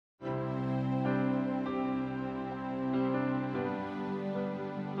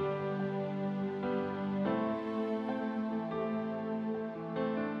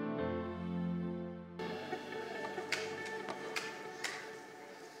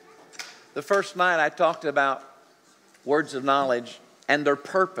The first night I talked about words of knowledge and their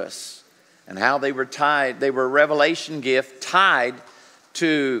purpose and how they were tied. They were a revelation gift tied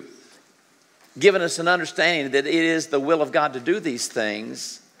to giving us an understanding that it is the will of God to do these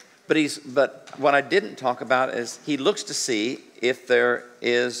things. But what I didn't talk about is he looks to see if there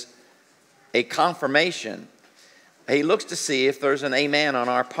is a confirmation. He looks to see if there's an amen on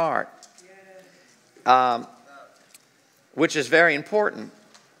our part, which is very important.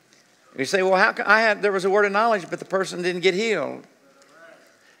 You say, well, how come there was a word of knowledge, but the person didn't get healed?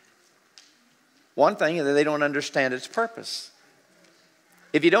 One thing is that they don't understand its purpose.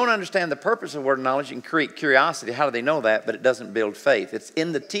 If you don't understand the purpose of word of knowledge, you can create curiosity. How do they know that? But it doesn't build faith. It's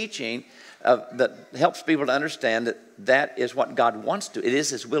in the teaching that helps people to understand that that is what God wants to do. It is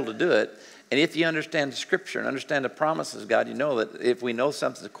His will to do it. And if you understand the Scripture and understand the promises of God, you know that if we know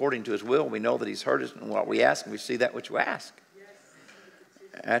something according to His will, we know that He's heard us and what we ask, and we see that which we ask.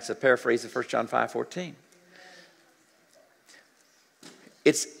 That's a paraphrase of 1 John 5:14.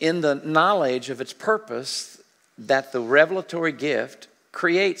 It's in the knowledge of its purpose that the revelatory gift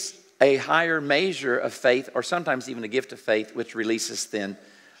creates a higher measure of faith, or sometimes even a gift of faith, which releases then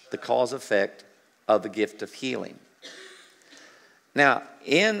the cause effect of the gift of healing. Now,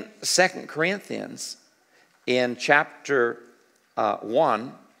 in 2 Corinthians, in chapter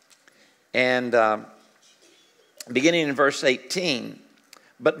 1, and beginning in verse 18,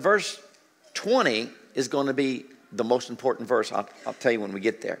 but verse 20 is going to be the most important verse. I'll tell you when we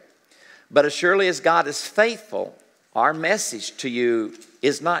get there. But as surely as God is faithful, our message to you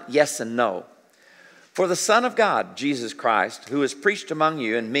is not yes and no. For the Son of God, Jesus Christ, who is preached among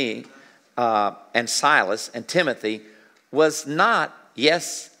you and me and Silas and Timothy, was not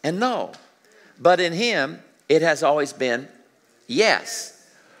yes and no. But in Him it has always been yes.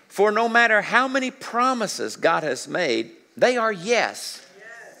 For no matter how many promises God has made, they are yes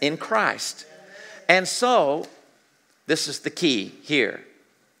in Christ. And so, this is the key here.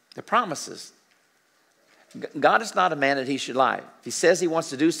 The promises. God is not a man that He should lie. If He says He wants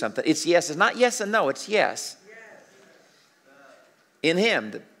to do something, it's yes. It's not yes and no, it's yes. In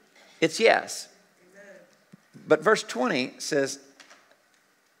Him, it's yes. But verse 20 says,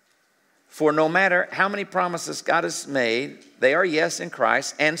 for no matter how many promises God has made, they are yes in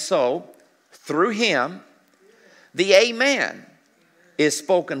Christ. And so, through Him, the amen is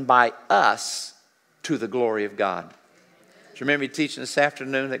spoken by us to the glory of God. Do you remember teaching this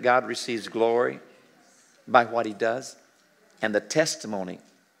afternoon that God receives glory by what He does and the testimony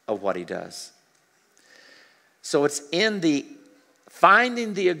of what He does? So it's in the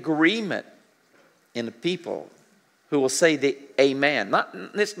finding the agreement in the people who will say the amen.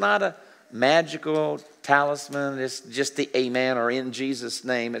 It's not a magical talisman. It's just the amen or in Jesus'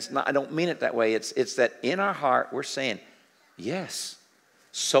 name. It's not. I don't mean it that way. It's that in our heart we're saying, yes,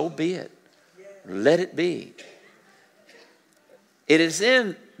 so be it. Let it be. It is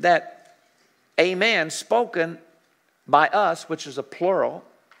in that amen spoken by us, which is a plural,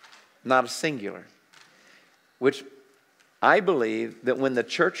 not a singular, which I believe that when the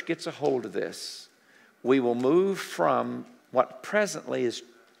church gets a hold of this, we will move from what presently is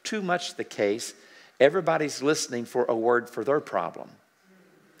too much the case. Everybody's listening for a word for their problem,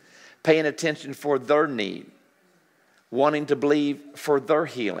 paying attention for their need, wanting to believe for their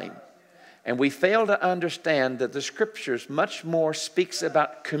healing. And we fail to understand that the Scriptures much more speaks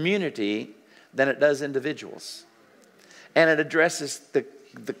about community than it does individuals. And it addresses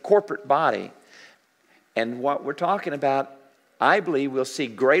the corporate body. And what we're talking about, I believe we'll see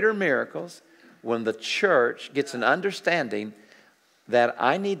greater miracles when the church gets an understanding that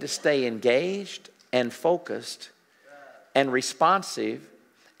I need to stay engaged and focused and responsive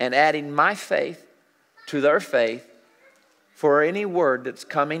and adding my faith to their faith for any word that's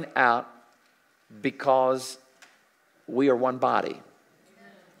coming out, because we are one body.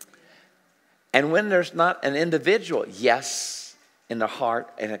 And when there's not an individual yes in the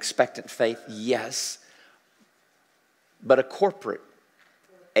heart, an expectant faith, yes, but a corporate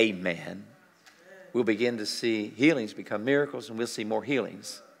amen, we'll begin to see healings become miracles, and we'll see more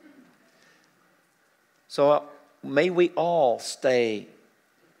healings. So may we all stay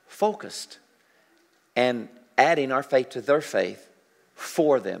focused and adding our faith to their faith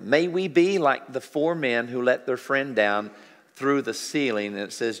for them. May we be like the 4 men who let their friend down through the ceiling, and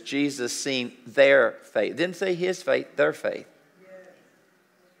it says Jesus seen their faith. It didn't say his faith, their faith.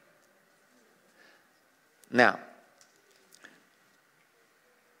 Now,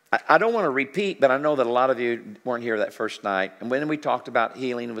 I don't want to repeat, but I know that a lot of you weren't here that first night. And when we talked about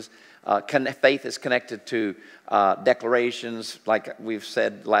healing, it was faith is connected to declarations. Like we've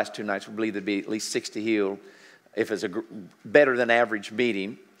said the last 2 nights, we believe there'd be at least 60 healed if it's a better than average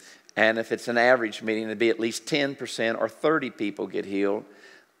meeting. And if it's an average meeting, it'd be at least 10% or 30 people get healed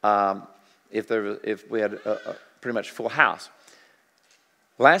if we had a pretty much full house.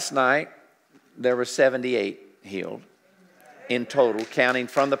 Last night, there were 78 healed in total, counting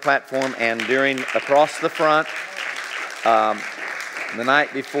from the platform and across the front. The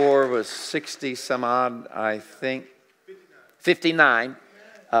night before was 60 some odd, I think. 59,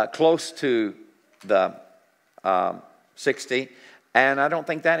 close to the 60. And I don't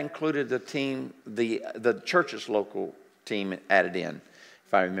think that included the team, the church's local team added in,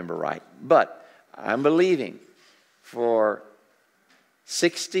 if I remember right. But I'm believing for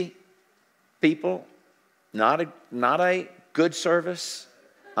 60 people, not a good service.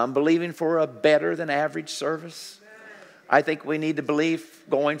 I'm believing for a better than average service. I think we need to believe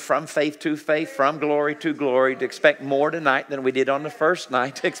going from faith to faith, from glory to glory, to expect more tonight than we did on the first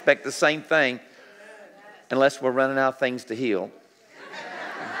night, to expect the same thing, unless we're running out of things to heal.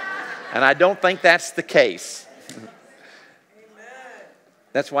 And I don't think that's the case.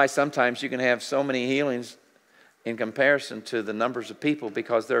 That's why sometimes you can have so many healings in comparison to the numbers of people,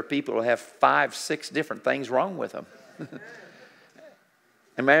 because there are people who have 5, 6 different things wrong with them. As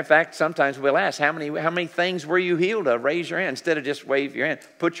a matter of fact, sometimes we'll ask, how many things were you healed of? Raise your hand. Instead of just wave your hand,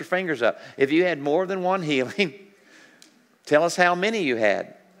 put your fingers up. If you had more than one healing, tell us how many you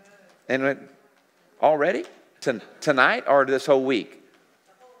had. And already? Tonight or this whole week?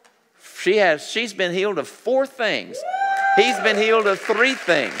 She's been healed of 4 things. He's been healed of 3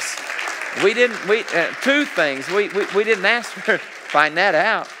 things. 2 things. We didn't ask her to find that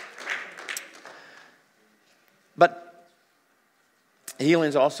out. But healing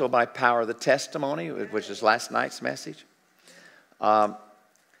is also by power of the testimony, which is last night's message.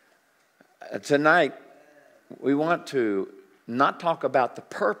 Tonight, we want to not talk about the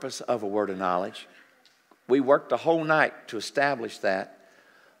purpose of a word of knowledge. We worked the whole night to establish that.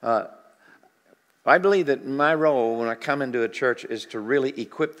 I believe that my role when I come into a church is to really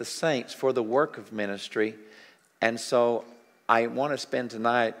equip the saints for the work of ministry. And so I want to spend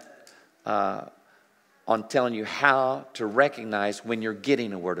tonight on telling you how to recognize when you're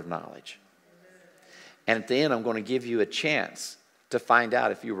getting a word of knowledge. And at the end, I'm going to give you a chance to find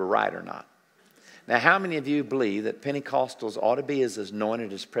out if you were right or not. Now, how many of you believe that Pentecostals ought to be as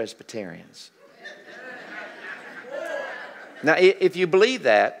anointed as Presbyterians? Now, if you believe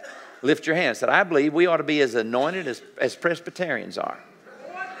that, lift your hand. Said, I believe we ought to be as anointed as Presbyterians are.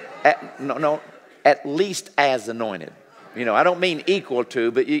 At least as anointed. You know, I don't mean equal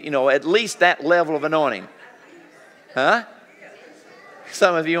to, but at least that level of anointing. Huh?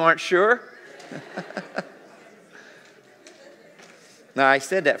 Some of you aren't sure. Now, I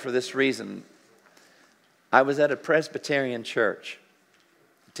said that for this reason. I was at a Presbyterian church,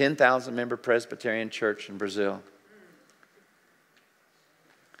 10,000 member Presbyterian church in Brazil.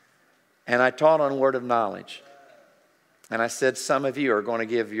 And I taught on word of knowledge. And I said, some of you are going to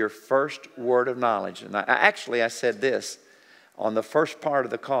give your first word of knowledge. And I said this on the first part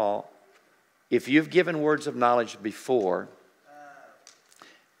of the call. If you've given words of knowledge before,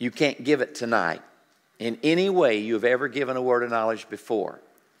 you can't give it tonight in any way you've ever given a word of knowledge before.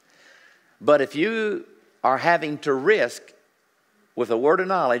 But if you are having to risk with a word of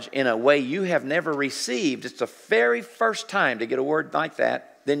knowledge in a way you have never received, it's the very first time to get a word like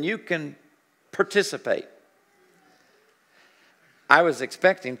that, then you can participate. I was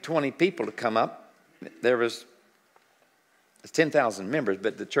expecting 20 people to come up. There was 10,000 members,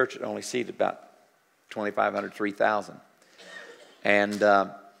 but the church had only seated about 2,500, 3,000. And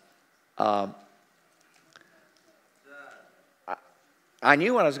I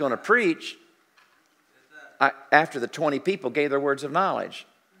knew when I was going to preach after the 20 people gave their words of knowledge.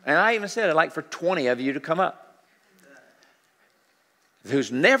 And I even said, I'd like for 20 of you to come up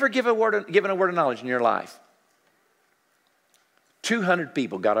who's never given a word of knowledge in your life. 200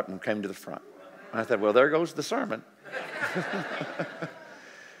 people got up and came to the front. And I thought, well, there goes the sermon.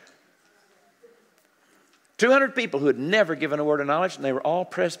 200 people who had never given a word of knowledge, and they were all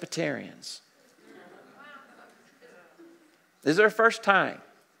Presbyterians. This is their first time.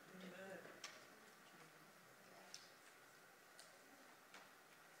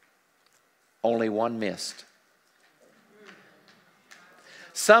 Only one missed.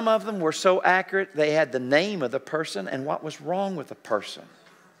 Some of them were so accurate, they had the name of the person and what was wrong with the person.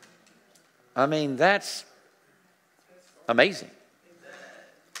 I mean, that's amazing.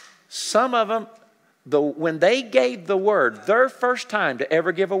 Some of them, when they gave the word, their first time to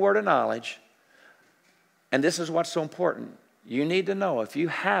ever give a word of knowledge, and this is what's so important, you need to know if you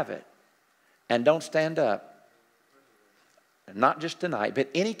have it and don't stand up, not just tonight, but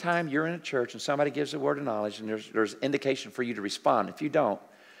anytime you're in a church and somebody gives a word of knowledge and there's indication for you to respond. If you don't,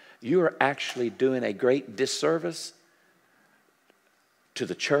 you are actually doing a great disservice to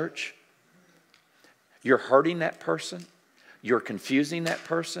the church. You're hurting that person. You're confusing that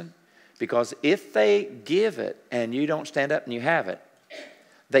person. Because if they give it and you don't stand up and you have it,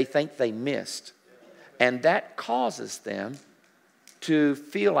 they think they missed. And that causes them to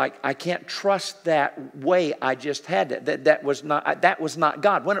feel like, I can't trust that way I just had it. That was not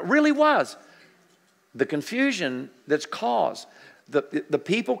God. When it really was. The confusion that's caused. The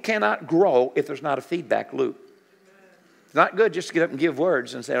people cannot grow if there's not a feedback loop. It's not good just to get up and give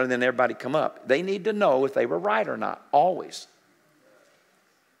words and say, oh, and then everybody come up. They need to know if they were right or not, always.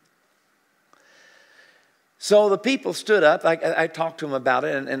 So the people stood up. I talked to them about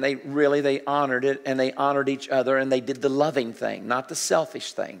it, and they honored it, and they honored each other, and they did the loving thing, not the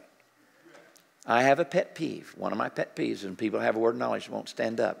selfish thing. I have a pet peeve. One of my pet peeves is when people have a word of knowledge and won't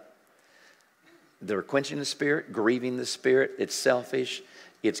stand up. They're quenching the Spirit, grieving the Spirit. It's selfish,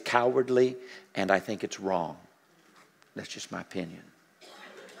 it's cowardly, and I think it's wrong. That's just my opinion.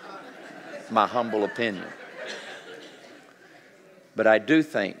 My humble opinion. But I do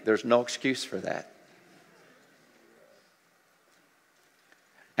think there's no excuse for that.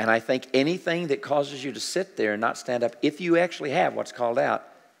 And I think anything that causes you to sit there and not stand up, if you actually have what's called out,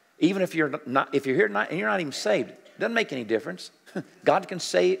 even if you're here and you're not even saved, it doesn't make any difference. God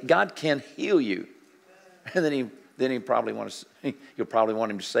can heal you. And then you'll probably want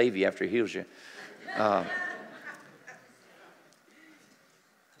him to save you after he heals you. As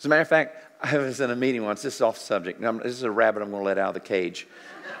a matter of fact, I was in a meeting once. This is off subject. This is a rabbit I'm going to let out of the cage.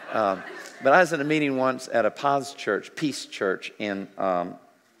 But I was in a meeting once at a Peace Church in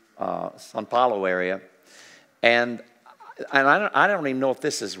São Paulo area. And I don't even know if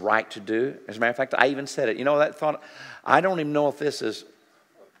this is right to do. As a matter of fact, I even said it. You know, that thought, I don't even know if this is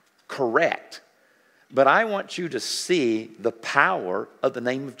correct. But I want you to see the power of the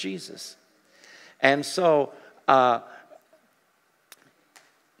name of Jesus. And so,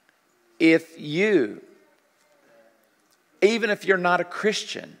 even if you're not a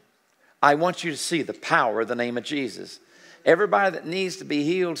Christian, I want you to see the power of the name of Jesus. Everybody that needs to be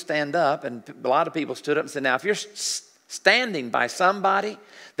healed, stand up. And a lot of people stood up and said, now, if you're standing by somebody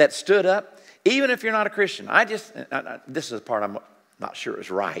that stood up, even if you're not a Christian, this is the part I'm not sure is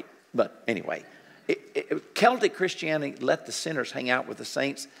right. But anyway, Celtic Christianity let the sinners hang out with the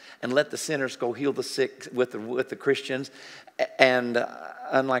saints and let the sinners go heal the sick with the Christians. And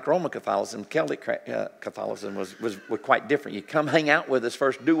unlike Roman Catholicism, Celtic Catholicism was quite different. You come hang out with us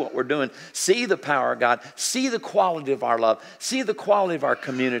first, do what we're doing, see the power of God, see the quality of our love, see the quality of our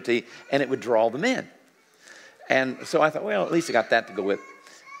community, and it would draw them in. And so I thought, well, at least I got that to go with.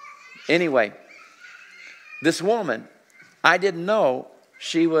 Anyway, this woman, I didn't know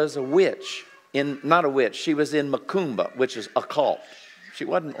she was a witch. Not a witch, she was in Macumba, which is occult. She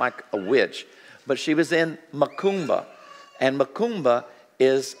wasn't like a witch, but she was in Macumba. And Macumba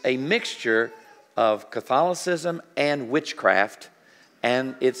is a mixture of Catholicism and witchcraft,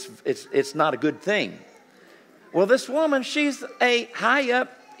 and it's not a good thing. Well, this woman, she's a high up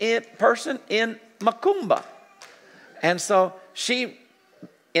person in Macumba. And so she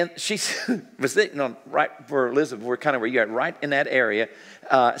was sitting right where Elizabeth, we're kind of where you're at, right in that area,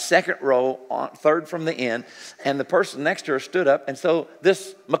 second row, third from the end, and the person next to her stood up, and so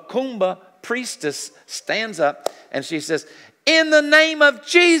this Macumba priestess stands up, and she says, in the name of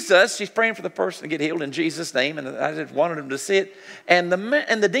Jesus, she's praying for the person to get healed in Jesus' name, and I just wanted them to see it, and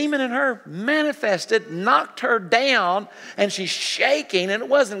the demon in her manifested, knocked her down, and she's shaking, and it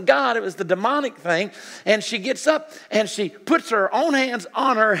wasn't God, it was the demonic thing, and she gets up, and she puts her own hands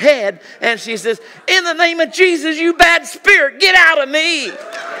on her head, and she says, in the name of Jesus, you bad spirit, get out of me,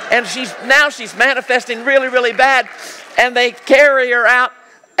 and she's manifesting really, really bad, and they carry her out,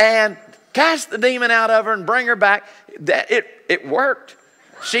 and cast the demon out of her and bring her back. It worked.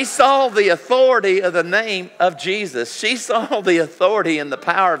 She saw the authority of the name of Jesus. She saw the authority and the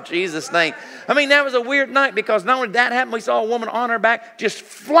power of Jesus' name. I mean, that was a weird night because not only that happened, we saw a woman on her back just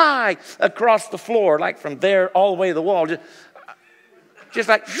fly across the floor, like from there all the way to the wall. Just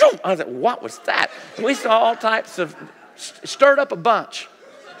like, zoom. I was like, what was that? We saw all types of, stirred up a bunch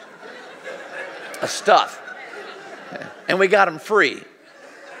of stuff. And we got them free.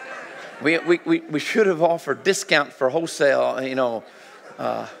 We should have offered discount for wholesale, you know.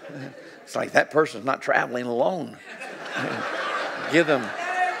 It's like that person's not traveling alone. Give them,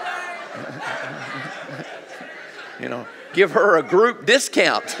 you know, give her a group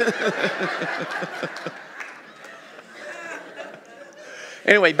discount.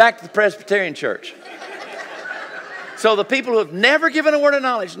 Anyway, back to the Presbyterian Church. So the people who have never given a word of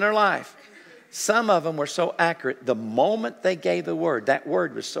knowledge in their life, Some of them were so accurate, the moment they gave the word, that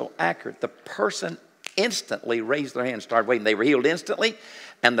word was so accurate, the person instantly raised their hand and started waving. They were healed instantly,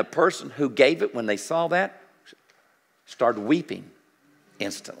 and the person who gave it, when they saw that, started weeping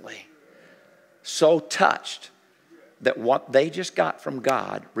instantly. So touched that what they just got from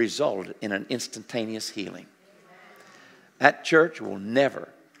God resulted in an instantaneous healing. That church will never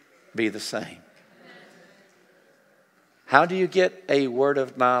be the same. How do you get a word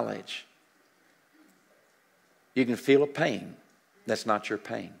of knowledge? You can feel a pain that's not your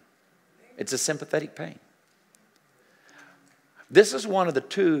pain. It's a sympathetic pain. This is one of the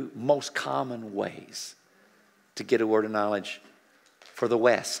two most common ways to get a word of knowledge for the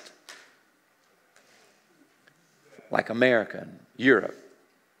West, like America and Europe.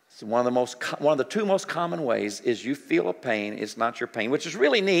 So one of the two most common ways is you feel a pain, it's not your pain, which is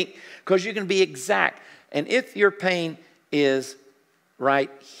really neat because you can be exact. And if your pain is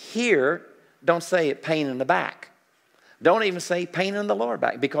right here, don't say it pain in the back. Don't even say pain in the lower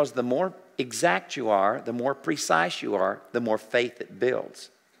back, because the more exact you are, the more precise you are, the more faith it builds.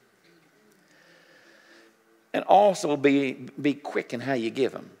 And also be quick in how you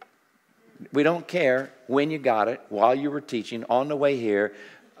give them. We don't care when you got it, while you were teaching, on the way here,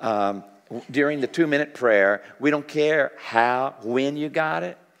 during the 2-minute prayer. We don't care when you got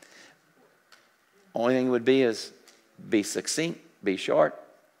it. Only thing would be is be succinct, be short,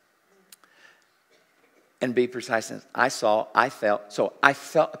 and be precise. I felt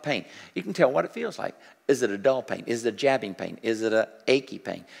the pain. You can tell what it feels like. Is it a dull pain? Is it a jabbing pain? Is it an achy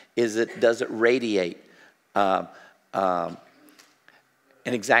pain? Does it radiate? And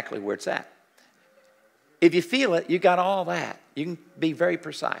exactly where it's at. If you feel it, you got all that. You can be very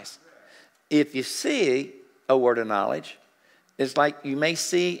precise. If you see a word of knowledge, it's like you may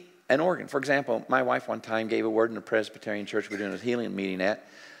see an organ. For example, my wife one time gave a word in a Presbyterian church we're doing a healing meeting at,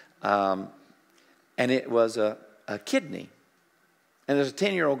 and it was a kidney. And there's a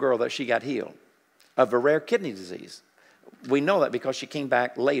 10-year-old girl that she got healed of a rare kidney disease. We know that because she came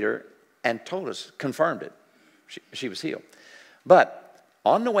back later and told us, confirmed it. She was healed. But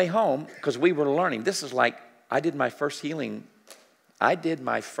on the way home, because we were learning, this is like I did my first healing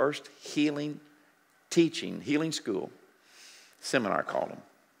teaching, healing school, seminar called them,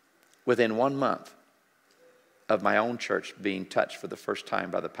 within 1 month of my own church being touched for the first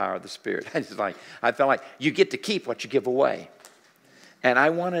time by the power of the Spirit. I felt like you get to keep what you give away. And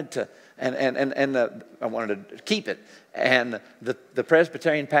I wanted to, I wanted to keep it. And the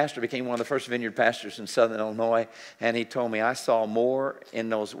Presbyterian pastor became one of the first vineyard pastors in Southern Illinois. And he told me, I saw more in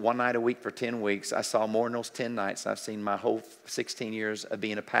those one night a week for 10 weeks. I saw more in those 10 nights I've seen my whole 16 years of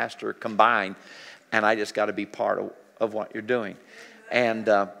being a pastor combined. And I just got to be part of what you're doing. And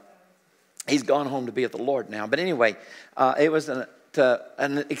he's gone home to be with the Lord now. But anyway, it was an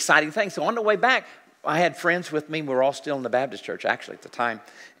exciting thing. So on the way back, I had friends with me. We were all still in the Baptist church, actually, at the time.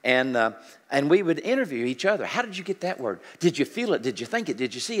 And we would interview each other. How did you get that word? Did you feel it? Did you think it?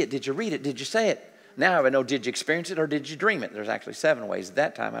 Did you see it? Did you read it? Did you say it? Now I know, did you experience it or did you dream it? There's actually 7 ways. At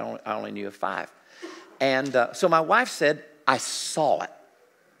that time, I only knew of 5. And so my wife said, I saw it.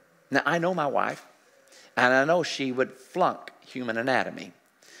 Now, I know my wife, and I know she would flunk human anatomy.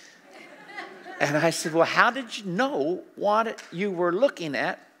 And I said, well, how did you know what you were looking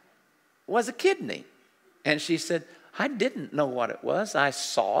at was a kidney? And she said, I didn't know what it was. I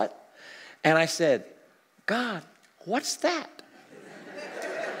saw it. And I said, God, what's that?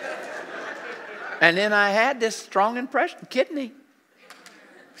 And then I had this strong impression, kidney.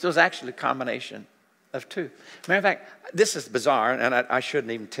 So it was actually a combination of 2. Matter of fact, this is bizarre, and I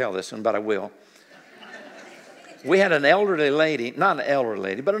shouldn't even tell this one, but I will. We had an elderly lady, not an elderly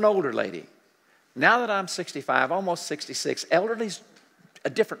lady, but an older lady. Now that I'm 65, almost 66, elderly's a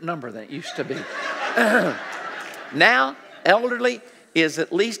different number than it used to be. Now, elderly is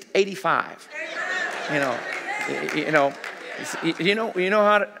at least 85. You know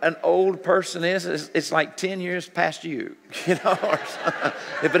how an old person is? It's like 10 years past you,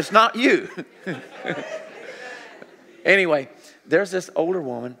 but it's not you. Anyway, there's this older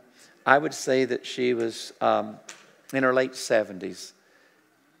woman. I would say that she was in her late 70s.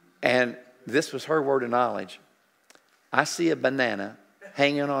 And this was her word of knowledge. I see a banana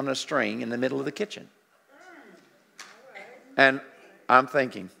hanging on a string in the middle of the kitchen. And I'm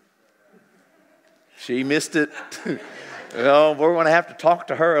thinking, she missed it. Well, we're going to have to talk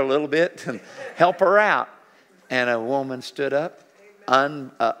to her a little bit and help her out. And a woman stood up,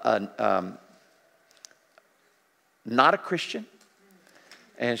 not a Christian.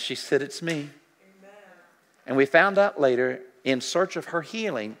 And she said, it's me. And we found out later, in search of her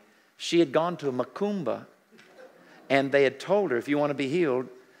healing, she had gone to a Macumba. And they had told her, if you want to be healed,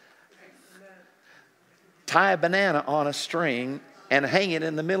 tie a banana on a string and hang it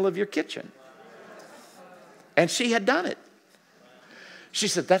in the middle of your kitchen. And she had done it. She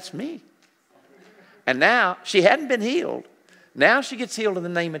said, that's me. And now she hadn't been healed. Now she gets healed in the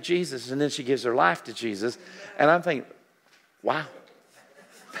name of Jesus, and then she gives her life to Jesus. And I'm thinking, wow,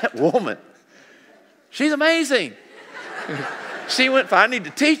 that woman, she's amazing. She went, I need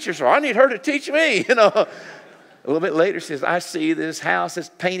to teach her, so I need her to teach me, you know. A little bit later, she says, I see this house that's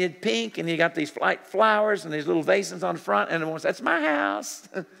painted pink, and you got these white flowers and these little vases on the front, and the woman says, that's my house.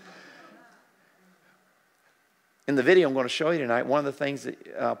 In the video I'm going to show you tonight, one of the things that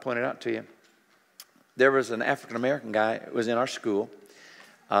I pointed out to you, there was an African-American guy who was in our school.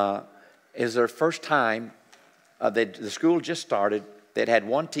 Is their first time, the school just started. They'd had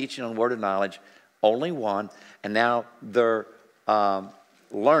one teaching on the word of knowledge, only one, and now they're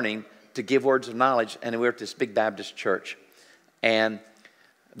learning to give words of knowledge, and we're at this big Baptist church. And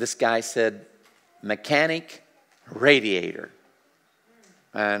this guy said, mechanic, radiator.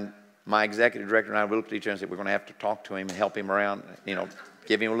 And my executive director and I looked at each other and said, we're going to have to talk to him and help him around, you know,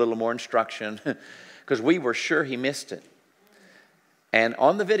 give him a little more instruction, because we were sure he missed it. And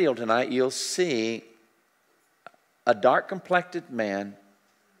on the video tonight, you'll see a dark-complected man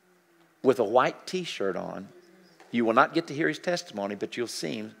with a white T-shirt on. You will not get to hear his testimony, but you'll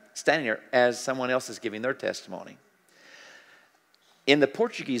see him standing there as someone else is giving their testimony. In the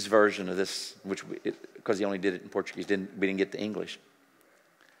Portuguese version of this, because he only did it in Portuguese, we didn't get the English.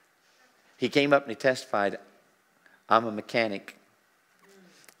 He came up and he testified, I'm a mechanic.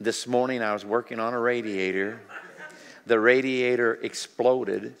 This morning I was working on a radiator. The radiator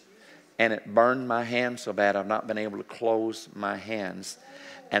exploded and it burned my hand so bad I've not been able to close my hands.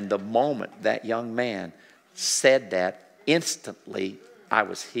 And the moment that young man said that, instantly I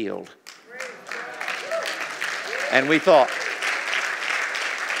was healed. And we thought,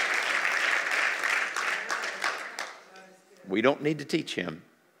 we don't need to teach him.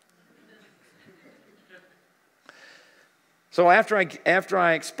 So after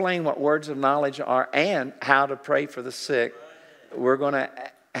I explain what words of knowledge are and how to pray for the sick, we're going to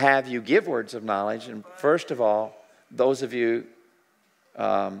have you give words of knowledge. And first of all, those of you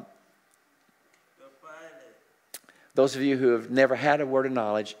who have never had a word of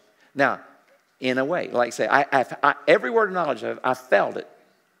knowledge, now, in a way, like say, every word of knowledge, I felt it.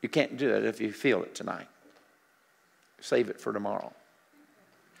 You can't do it if you feel it tonight. Save it for tomorrow.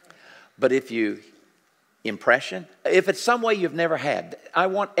 But if it's some way you've never had, I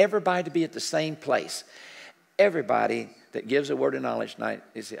want everybody to be at the same place. Everybody that gives a word of knowledge tonight,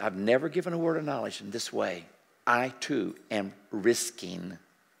 I've never given a word of knowledge in this way. I too am risking.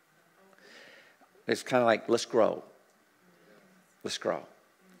 It's kind of like, let's grow. Let's grow.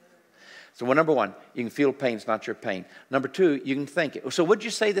 So number one, you can feel pain, it's not your pain. Number two, you can think it. So would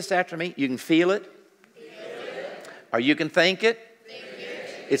you say this after me? You can feel it. Or you can think it.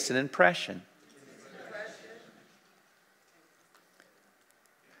 It's an impression.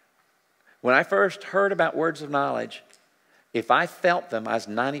 When I first heard about words of knowledge, if I felt them, I was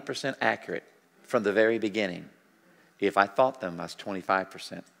 90% accurate from the very beginning. If I thought them, I was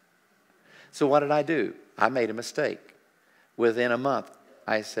 25%. So what did I do? I made a mistake. Within a month,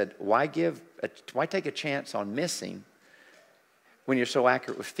 I said, why take a chance on missing when you're so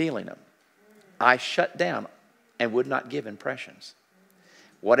accurate with feeling them? I shut down and would not give impressions.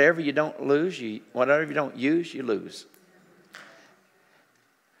 Whatever you don't whatever you don't use, you lose.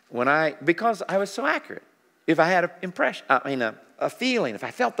 Because I was so accurate. If I had a feeling, if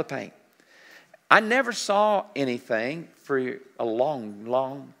I felt the pain. I never saw anything for a long,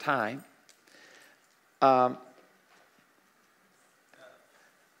 long time.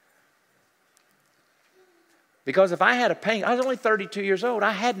 Because if I had a pain, I was only 32 years old.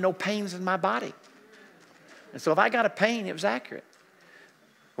 I had no pains in my body. And so if I got a pain, it was accurate.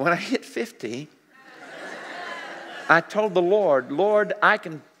 When I hit 50, I told the Lord, Lord, I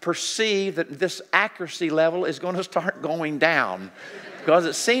can perceive that this accuracy level is going to start going down. Because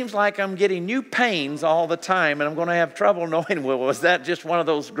it seems like I'm getting new pains all the time, and I'm going to have trouble knowing, well, was that just one of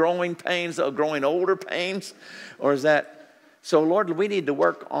those growing pains, growing older pains? Or is that... So, Lord, we need to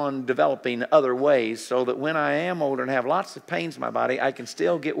work on developing other ways so that when I am older and have lots of pains in my body, I can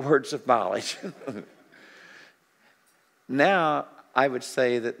still get words of knowledge. Now, I would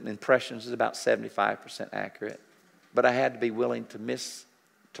say that impressions is about 75% accurate. But I had to be willing to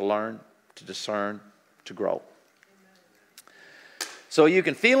to learn, to discern, to grow. So you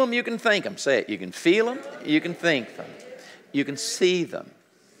can feel them, you can think them. Say it. You can feel them, you can think them. You can see them.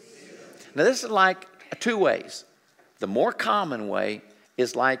 Now, this is like two ways. The more common way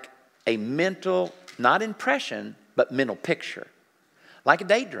is like a mental, not impression, but mental picture. Like a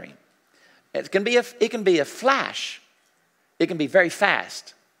daydream. It can be a flash. It can be very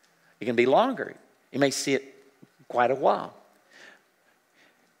fast. It can be longer. You may see it quite a while.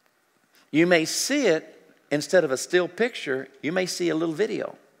 You may see it, instead of a still picture, you may see a little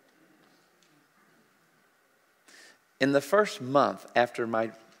video. In the first month after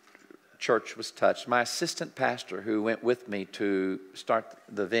my church was touched, my assistant pastor who went with me to start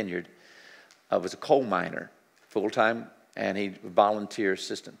the vineyard was a coal miner, full-time, and he volunteer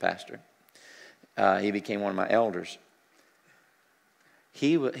assistant pastor. He became one of my elders.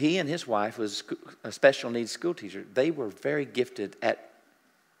 He and his wife was a special needs school teacher. They were very gifted at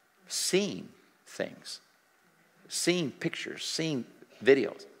seeing things, seeing pictures, seeing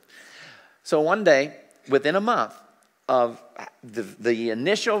videos. So one day, within a month of the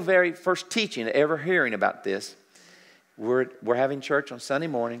initial very first teaching, ever hearing about this, we're having church on Sunday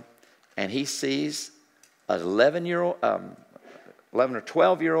morning, and he sees an 11 or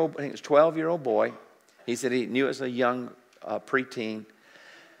 12-year-old, I think it was 12-year-old boy. He said he knew it was a young preteen,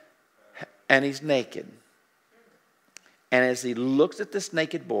 and he's naked. And as he looks at this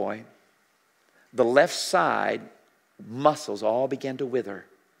naked boy, the left side muscles all began to wither,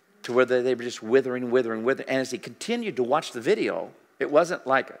 to where they were just withering. And as he continued to watch the video, it wasn't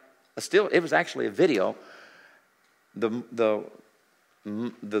like a still, it was actually a video. The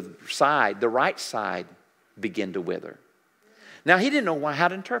right side began to wither. Now, he didn't know how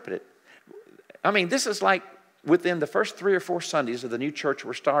to interpret it. I mean, this is like within the first 3 or 4 Sundays of the new church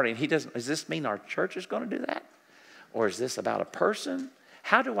we're starting. Does this mean our church is going to do that? Or is this about a person?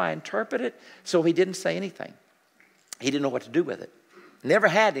 How do I interpret it? So he didn't say anything. He didn't know what to do with it. Never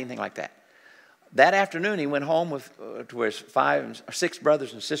had anything like that. That afternoon, he went home to where his 5 or 6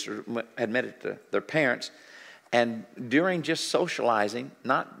 brothers and sisters had met at their parents'. And during just socializing,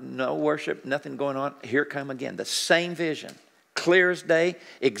 no worship, nothing going on, here it come again. The same vision, clear as day,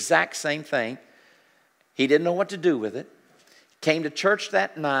 exact same thing. He didn't know what to do with it. Came to church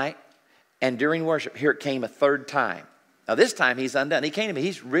that night, and during worship, here it came a third time. Now this time he's undone. He came to me,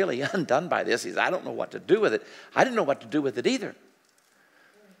 he's really undone by this. He said, I don't know what to do with it. I didn't know what to do with it either.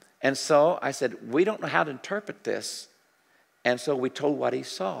 And so I said, we don't know how to interpret this. And so we told what he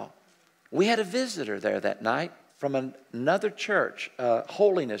saw. We had a visitor there that night from another church,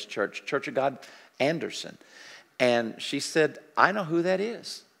 Holiness Church, Church of God, Anderson. And she said, I know who that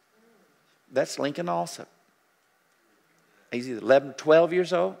is. That's Lincoln Alsop. He's either 11, 12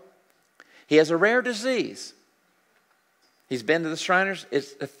 years old. He has a rare disease. He's been to the Shriners.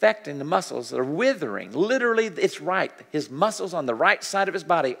 It's affecting the muscles that are withering. Literally, it's right. His muscles on the right side of his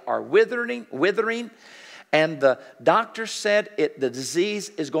body are withering. And the doctor said the disease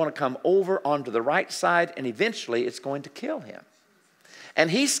is going to come over onto the right side, and eventually it's going to kill him.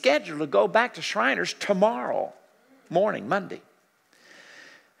 And he's scheduled to go back to Shriners tomorrow morning, Monday.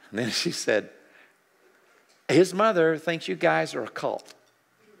 And then she said, his mother thinks you guys are a cult.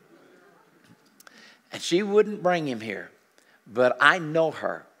 And she wouldn't bring him here. But I know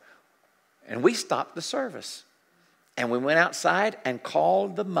her. And we stopped the service. And we went outside and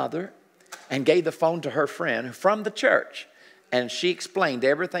called the mother and gave the phone to her friend from the church. And she explained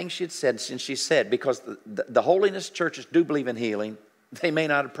everything she had said. And she said, because the holiness churches do believe in healing. They may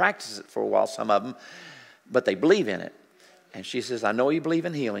not have practiced it for a while, some of them, but they believe in it. And she says, I know you believe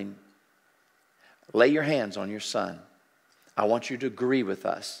in healing. Lay your hands on your son. I want you to agree with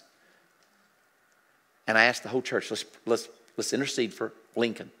us. And I asked the whole church, let's intercede for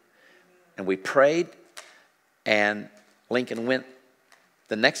Lincoln. And we prayed, and Lincoln went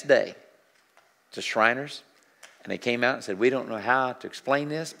the next day to Shriners, and they came out and said, we don't know how to explain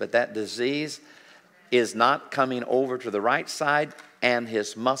this, but that disease is not coming over to the right side, and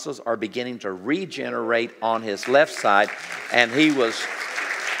his muscles are beginning to regenerate on his left side, and he was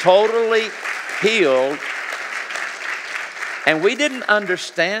totally healed. And we didn't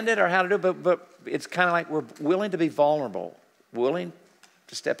understand it or how to do it, but it's kind of like we're willing to be vulnerable, willing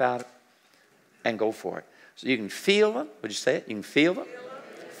to step out and go for it. So you can feel them. Would you say it? You can feel them,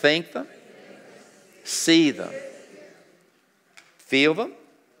 think them, see them. Feel them,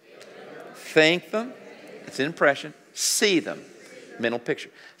 think them. It's an impression. See them. Mental picture.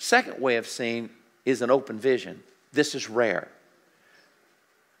 Second way of seeing is an open vision. This is rare.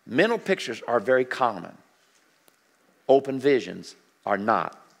 Mental pictures are very common. Open visions are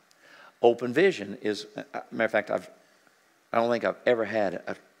not. Open vision is, matter of fact, I don't think I've ever had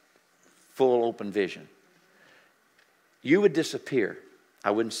a full open vision. You would disappear.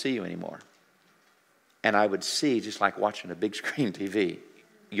 I wouldn't see you anymore. And I would see, just like watching a big screen TV,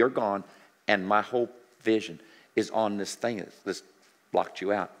 you're gone, and my whole vision is on this thing that's blocked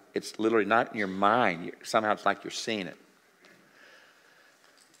you out. It's literally not in your mind. Somehow it's like you're seeing it.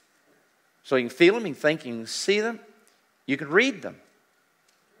 So you can feel them, you can think, you can see them, you can read them.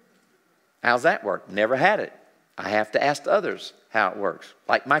 How's that work? Never had it. I have to ask others how it works.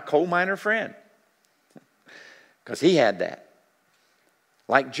 Like my coal miner friend. Because he had that.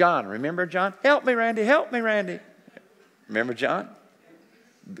 Like John. Remember John? Help me, Randy. Help me, Randy. Remember John?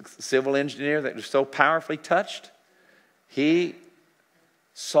 The civil engineer that was so powerfully touched. He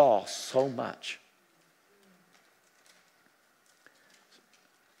saw so much.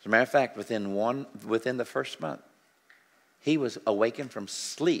 As a matter of fact, within the first month, he was awakened from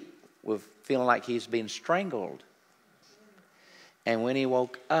sleep with feeling like he was being strangled. And when he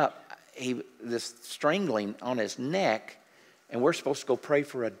woke up, this strangling on his neck, and we're supposed to go pray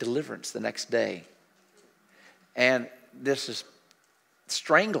for a deliverance the next day. And this is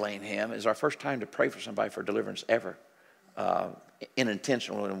strangling him is our first time to pray for somebody for deliverance ever.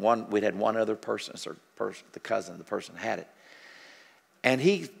 Unintentional. And we'd had one other person, the cousin of the person had it. And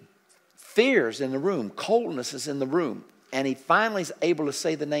he fears in the room. Coldness is in the room. And he finally is able to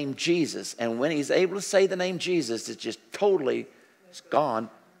say the name Jesus. And when he's able to say the name Jesus, it's just totally gone.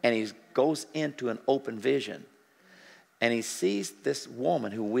 And he goes into an open vision. And he sees this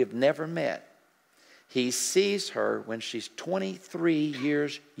woman who we've never met. He sees her when she's 23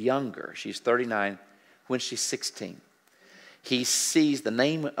 years younger. She's 39 when she's 16. He sees the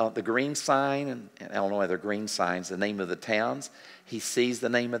name of the green sign, and in Illinois there are green signs, the name of the towns. He sees the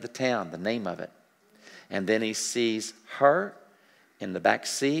name of the town, the name of it. And then he sees her in the back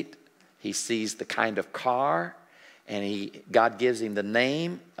seat. He sees the kind of car, and God gives him the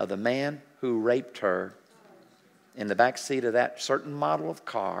name of the man who raped her in the back seat of that certain model of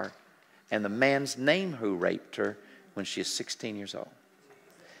car, and the man's name who raped her when she is 16 years old.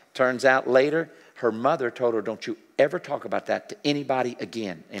 Turns out later, her mother told her, don't you ever talk about that to anybody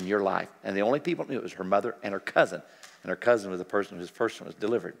again in your life. And the only people who knew it was her mother and her cousin. And her cousin was the person whose first one was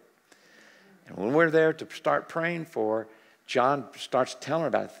delivered. And when we're there to start praying for her, John starts telling her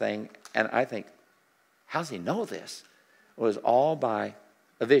about a thing. And I think, how does he know this? It was all by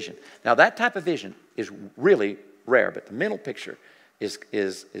a vision. Now that type of vision is really rare. But the mental picture is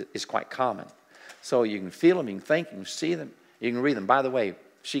quite common. So you can feel them, you can think, you can see them, you can read them. By the way,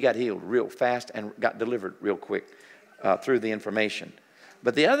 she got healed real fast and got delivered real quick through the information.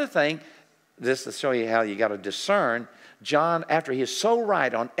 But the other thing, just to show you how you got to discern, John, after he is so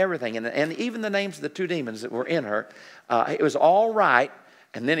right on everything, and even the names of the two demons that were in her, it was all right.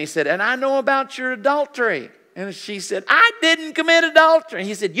 And then he said, and I know about your adultery. And she said, I didn't commit adultery.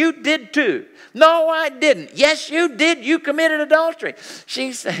 He said, you did too. No, I didn't. Yes, you did. You committed adultery.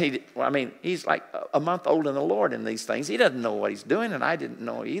 She said, well, I mean, he's like a month older than the Lord in these things. He doesn't know what he's doing, and I didn't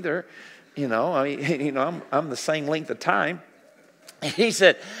know either. I'm the same length of time. And he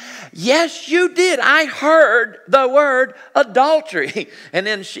said, yes, you did. I heard the word adultery. And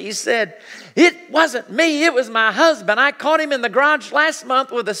then she said, it wasn't me. It was my husband. I caught him in the garage last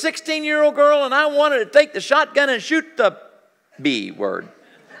month with a 16-year-old girl, and I wanted to take the shotgun and shoot the B word.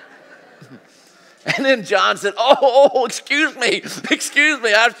 And then John said, oh, excuse me.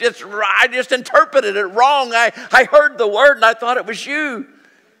 I just interpreted it wrong. I heard the word, and I thought it was you.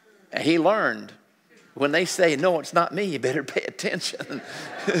 And he learned. When they say, no, it's not me, you better pay attention.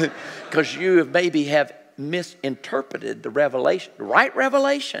 Because you maybe have misinterpreted the revelation. Right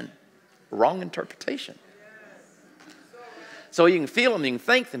revelation, wrong interpretation. So you can feel them, you can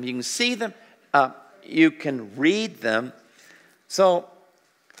think them, you can see them, you can read them. So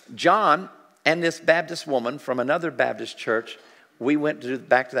John and this Baptist woman from another Baptist church, we went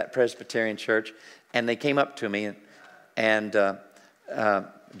back to that Presbyterian church, and they came up to me, and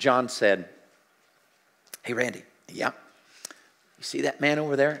John said, hey, Randy, yeah, you see that man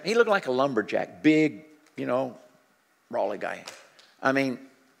over there? He looked like a lumberjack, big, Raleigh guy. I mean,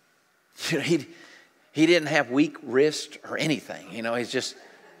 he didn't have weak wrist or anything. He's just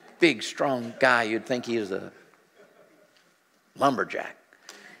big, strong guy. You'd think he was a lumberjack.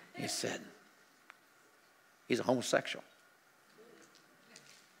 He said, he's a homosexual.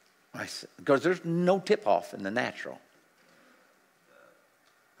 I said, because there's no tip-off in the natural.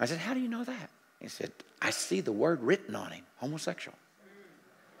 I said, how do you know that? He said, I see the word written on him, homosexual.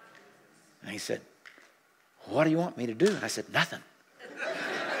 And he said, what do you want me to do? And I said, nothing.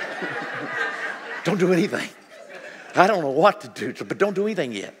 Don't do anything. I don't know what to do, but don't do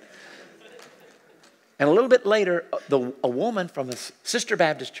anything yet. And a little bit later, a woman from a sister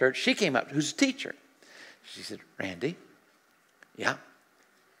Baptist church, she came up, who's a teacher. She said, Randy, yeah,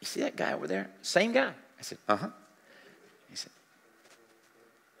 you see that guy over there? Same guy. I said, uh-huh. He said,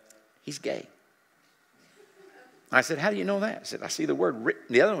 he's gay. I said, how do you know that? I said, I see the word written.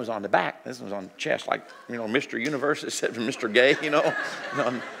 The other one was on the back. This one was on the chest, like, Mr. Universe. It said Mr. Gay, No,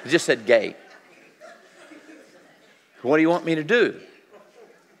 it just said gay. What do you want me to do?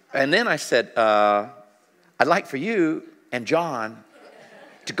 And then I said, I'd like for you and John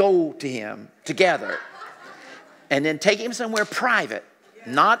to go to him together and then take him somewhere private,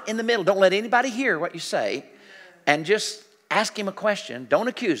 not in the middle. Don't let anybody hear what you say, and just ask him a question. Don't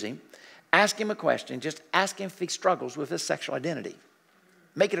accuse him. Ask him a question. Just ask him if he struggles with his sexual identity.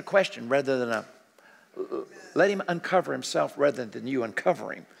 Make it a question rather than let him uncover himself rather than you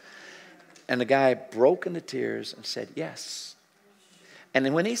uncover him. And the guy broke into tears and said, yes. And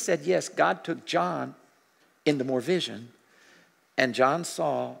then when he said yes, God took John into more vision. And John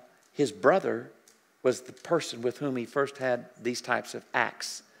saw his brother was the person with whom he first had these types of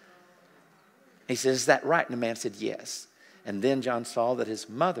acts. He said, is that right? And the man said, yes. And then John saw that his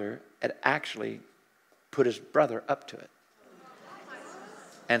mother had actually put his brother up to it.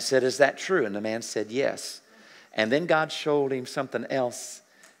 And said, is that true? And the man said, yes. And then God showed him something else.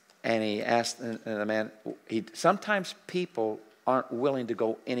 And he asked the man, sometimes people aren't willing to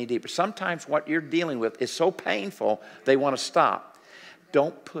go any deeper. Sometimes what you're dealing with is so painful, they want to stop.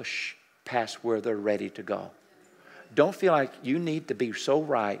 Don't push past where they're ready to go. Don't feel like you need to be so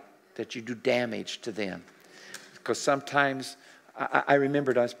right that you do damage to them. Because sometimes, I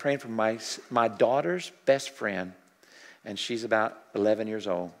remembered I was praying for my daughter's best friend, and she's about 11 years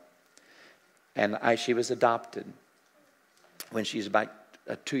old. And she was adopted when she was about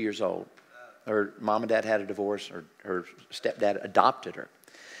 2 years old. Her mom and dad had a divorce, or her stepdad adopted her.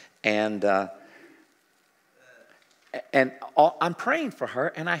 And I'm praying for her,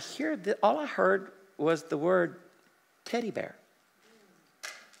 and I hear that all I heard was the word teddy bear.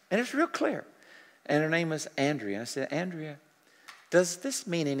 And it's real clear. And her name was Andrea. I said, Andrea, does this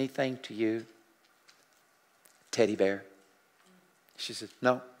mean anything to you? Teddy bear. She said,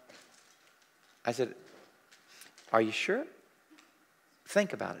 no. I said, are you sure?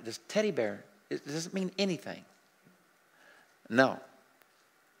 Think about it. Does teddy bear, does it mean anything? No.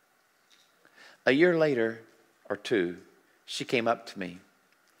 A year later or two, she came up to me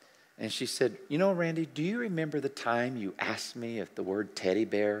and she said, Randy, do you remember the time you asked me if the word teddy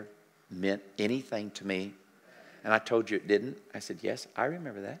bear meant anything to me? And I told you it didn't. I said, yes, I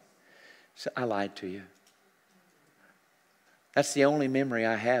remember that. She said, I lied to you. That's the only memory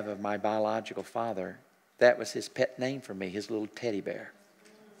I have of my biological father. That was his pet name for me, his little teddy bear.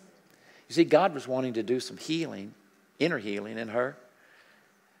 You see, God was wanting to do some healing, inner healing in her,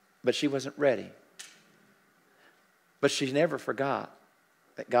 but she wasn't ready. But she never forgot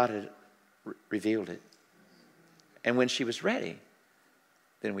that God had revealed it. And when she was ready,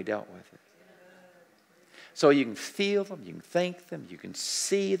 then we dealt with it. So you can feel them, you can think them, you can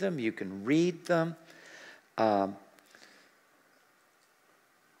see them, you can read them. You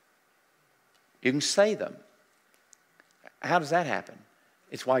can say them. How does that happen?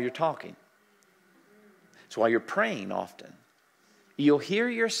 It's while you're talking. It's while you're praying often. You'll hear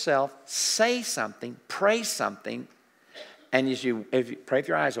yourself say something, pray something, and if you pray with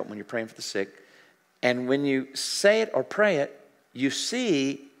your eyes open when you're praying for the sick, and when you say it or pray it, you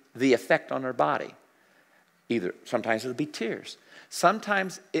see the effect on their body. Sometimes it'll be tears.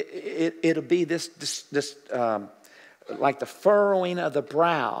 Sometimes it'll be this like the furrowing of the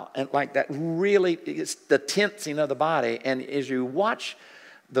brow, and like that really, it's the tensing of the body. And as you watch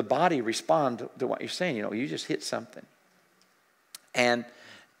the body respond to what you're saying, you just hit something. And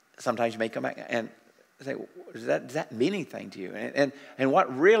sometimes you may come back and say, does that mean anything to you? And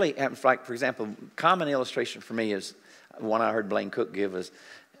what really happens, like, for example, common illustration for me is one I heard Blaine Cook give was,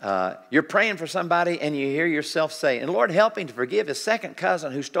 you're praying for somebody and you hear yourself say, and Lord, help him to forgive his second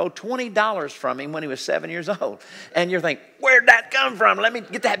cousin who stole $20 from him when he was 7 years old. And you're thinking, where'd that come from? Let me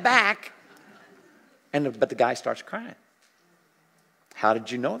get that back. But the guy starts crying. How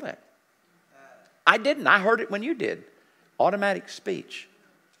did you know that? I didn't. I heard it when you did. Automatic speech.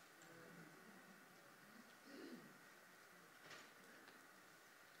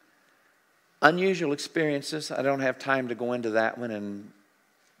 Unusual experiences. I don't have time to go into that one,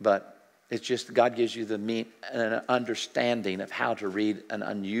 but it's just God gives you an understanding of how to read an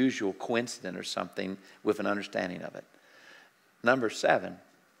unusual coincidence or something with an understanding of it. Number 7,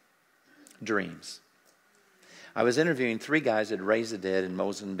 dreams. I was interviewing 3 guys that raised the dead in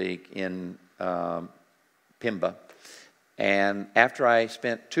Mozambique in Pimba. And after I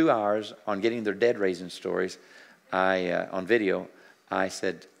spent 2 hours on getting their dead raising stories on video, I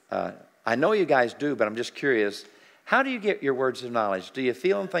said, I know you guys do, but I'm just curious. How do you get your words of knowledge? Do you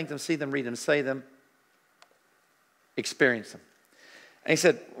feel them, think them, see them, read them, say them? Experience them. And he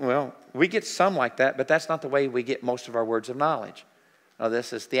said, well, we get some like that, but that's not the way we get most of our words of knowledge. Now,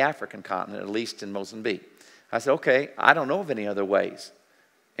 this is the African continent, at least in Mozambique. I said, okay, I don't know of any other ways.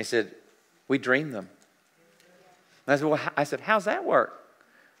 He said, we dream them. And I said, how's that work?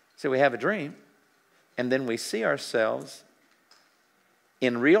 He said, we have a dream, and then we see ourselves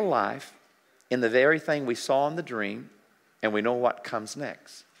in real life, in the very thing we saw in the dream, and we know what comes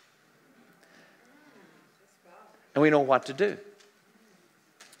next. And we know what to do.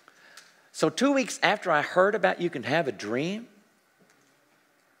 So 2 weeks after I heard about you can have a dream,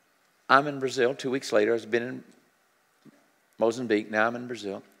 I'm in Brazil. 2 weeks later, I've been in Mozambique. Now I'm in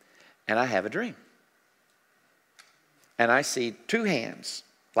Brazil. And I have a dream. And I see two hands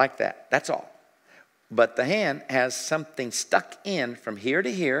like that. That's all. But the hand has something stuck in from here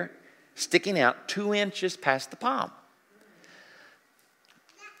to here, sticking out 2 inches past the palm.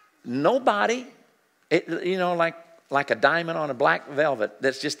 Nobody, like a diamond on a black velvet,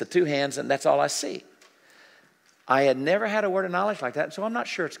 that's just the two hands, and that's all I see. I had never had a word of knowledge like that, so I'm not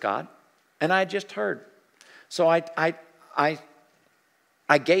sure it's God. And I had just heard. So I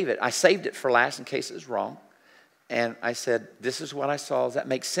gave it. I saved it for last in case it was wrong. And I said, this is what I saw. Does that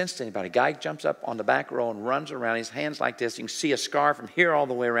make sense to anybody? Guy jumps up on the back row and runs around. His hands like this. You can see a scar from here all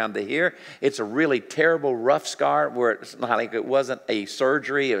the way around to here. It's a really terrible, rough scar where it's not like it wasn't a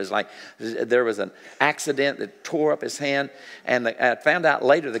surgery. It was like there was an accident that tore up his hand. And I found out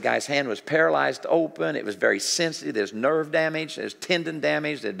later the guy's hand was paralyzed open. It was very sensitive. There's nerve damage. There's tendon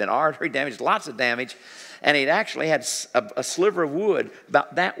damage. There'd been artery damage. Lots of damage. And he'd actually had a sliver of wood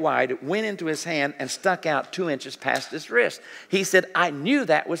about that wide, went into his hand and stuck out 2 inches past his wrist. He said, I knew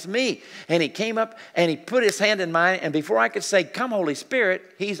that was me. And he came up and he put his hand in mine. And before I could say, come Holy Spirit,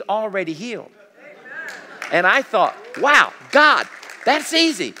 he's already healed. Amen. And I thought, wow, God, that's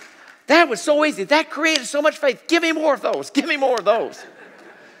easy. That was so easy. That created so much faith. Give me more of those. Give me more of those.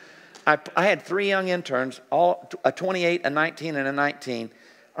 I had 3 young interns, all a 28, a 19, and a 19.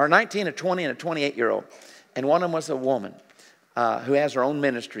 Or 19, a 20, and a 28-year-old. And one of them was a woman who has her own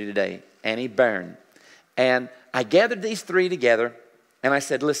ministry today, Annie Byrne. And I gathered these 3 together, and I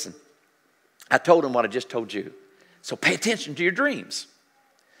said, listen, I told them what I just told you. So pay attention to your dreams.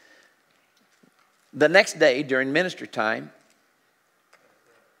 The next day, during ministry time,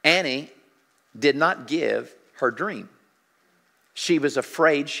 Annie did not give her dream. She was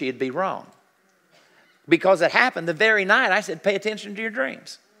afraid she'd be wrong. Because it happened the very night I said, pay attention to your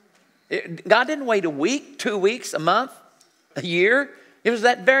dreams. God didn't wait a week, 2 weeks, a month, a year. It was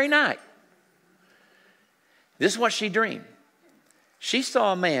that very night. This is what she dreamed. She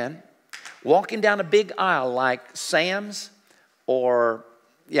saw a man walking down a big aisle like Sam's or,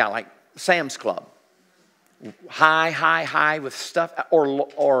 like Sam's Club. High with stuff,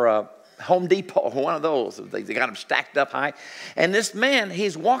 or Home Depot, one of those. They got them stacked up high. And this man,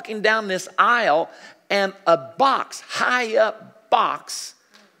 he's walking down this aisle, and a box, high up box,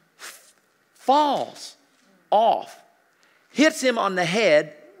 falls off, hits him on the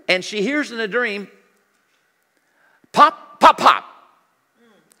head, and she hears in a dream, pop, pop, pop.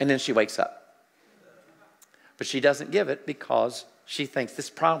 And then she wakes up. But she doesn't give it because she thinks this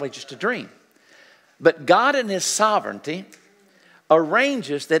is probably just a dream. But God in His sovereignty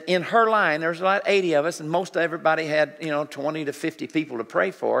arranges that in her line, there's about 80 of us, and most everybody had, 20 to 50 people to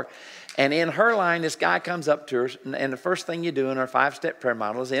pray for. And in her line, this guy comes up to her, and the first thing you do in our 5-step prayer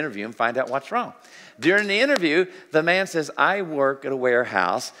model is interview him, find out what's wrong. During the interview, the man says, I work at a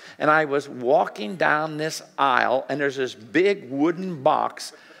warehouse, and I was walking down this aisle, and there's this big wooden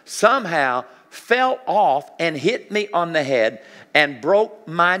box, somehow fell off and hit me on the head and broke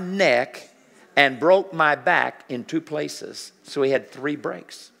my neck and broke my back in 2 places. So he had 3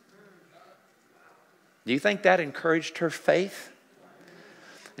 breaks. Do you think that encouraged her faith?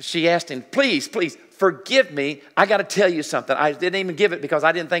 She asked him, please, forgive me. I got to tell you something. I didn't even give it because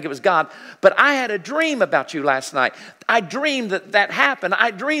I didn't think it was God. But I had a dream about you last night. I dreamed that happened. I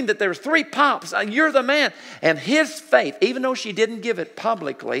dreamed that there was 3 pops. You're the man. And his faith, even though she didn't give it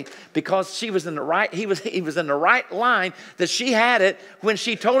publicly because she was in the right, he was in the right line, that she had it when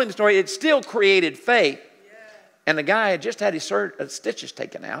she told him the story, it still created faith. And the guy had just had his stitches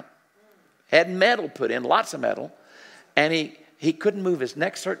taken out, had metal put in, lots of metal, and he couldn't move his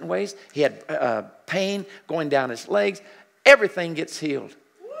neck certain ways. He had pain going down his legs. Everything gets healed.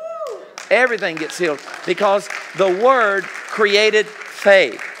 Everything gets healed because the Word created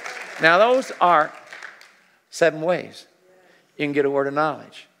faith. Now, those are 7 ways you can get a word of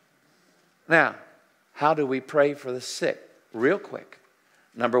knowledge. Now, how do we pray for the sick? Real quick.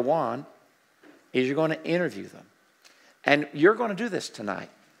 Number 1 is you're going to interview them. And you're going to do this tonight.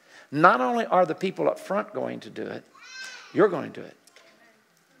 Not only are the people up front going to do it, you're going to do it.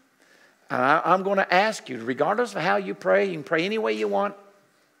 And I'm going to ask you, regardless of how you can pray any way you want,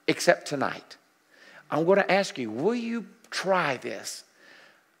 except tonight. I'm going to ask you, will you try this?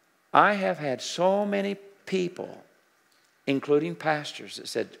 I have had so many people, including pastors, that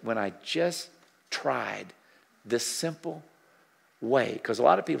said, when I just tried this simple way, because a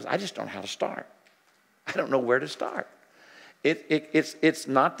lot of people say, I just don't know how to start. I don't know where to start. It's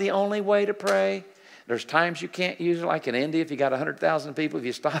not the only way to pray. There's times you can't use it, like in India, if you got 100,000 people, if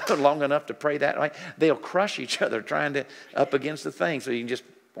you stop long enough to pray that way, they'll crush each other trying to up against the thing, so you can just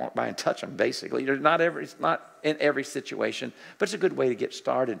walk by and touch them, basically. It's not in every situation, but it's a good way to get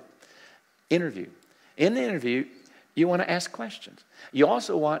started. Interview. In the interview, you want to ask questions. You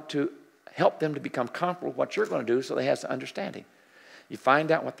also want to help them to become comfortable with what you're going to do so they have some understanding. You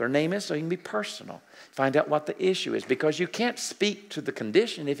find out what their name is so you can be personal. Find out what the issue is, because you can't speak to the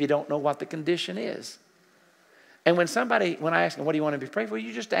condition if you don't know what the condition is. And when I ask them, what do you want to be prayed for?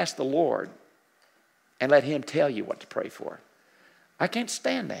 You just ask the Lord and let Him tell you what to pray for. I can't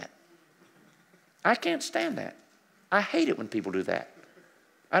stand that. I can't stand that. I hate it when people do that.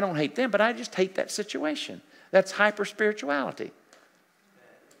 I don't hate them, but I just hate that situation. That's hyper-spirituality.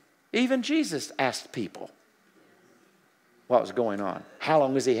 Even Jesus asked people what was going on. How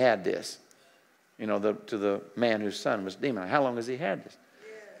long has he had this? You know, to the man whose son was demonized. How long has he had this?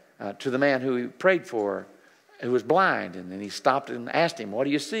 To the man who he prayed for, who was blind, and then he stopped and asked him, what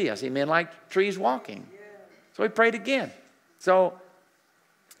do you see? I see men like trees walking. So he prayed again. So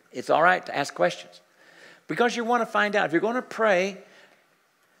it's all right to ask questions, because you want to find out. If you're going to pray,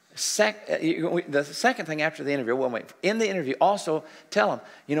 the second thing after the interview, in the interview, also tell them,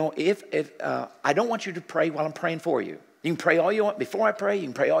 you know, if I don't want you to pray while I'm praying for you. You can pray all you want before I pray. You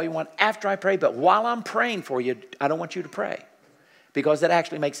can pray all you want after I pray. But while I'm praying for you, I don't want you to pray, because that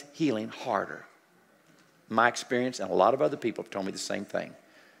actually makes healing harder. My experience, and a lot of other people have told me the same thing.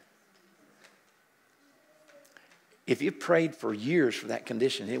 If you've prayed for years for that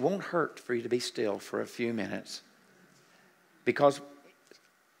condition, it won't hurt for you to be still for a few minutes, because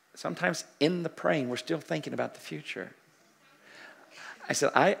sometimes in the praying, we're still thinking about the future. I said,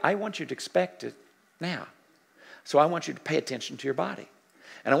 I want you to expect it now. So I want you to pay attention to your body.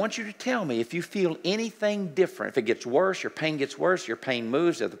 And I want you to tell me if you feel anything different. If it gets worse, your pain gets worse, your pain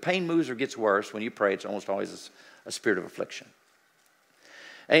moves. If the pain moves or gets worse, when you pray, it's almost always a spirit of affliction.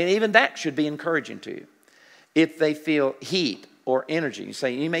 And even that should be encouraging to you. If they feel heat or energy,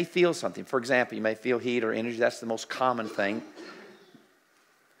 you may feel something. For example, you may feel heat or energy. That's the most common thing.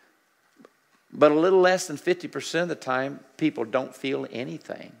 But a little less than 50% of the time, people don't feel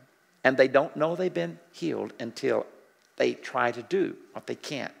anything. And they don't know they've been healed until they try to do what they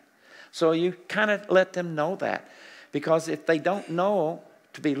can't. So you kind of let them know that. Because if they don't know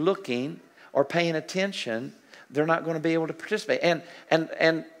to be looking or paying attention, they're not going to be able to participate. And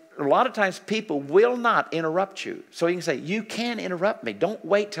a lot of times people will not interrupt you. So you can say, you can interrupt me. Don't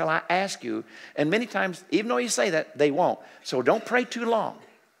wait till I ask you. And many times, even though you say that, they won't. So don't pray too long.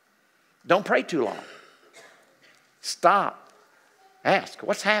 Don't pray too long. Stop. Ask,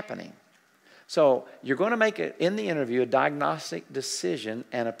 what's happening? So you're going to make it in the interview a diagnostic decision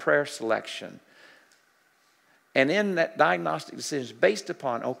and a prayer selection. And in that diagnostic decision is based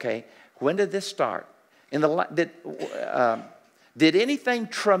upon, okay, when did this start? Did anything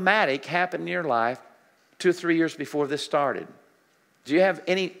traumatic happen in your life 2 or 3 years before this started? Do you have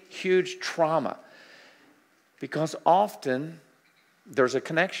any huge trauma? Because often there's a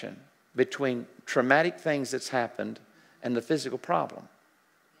connection between traumatic things that's happened and the physical problem.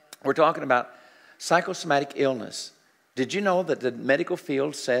 We're talking about psychosomatic illness. Did you know that the medical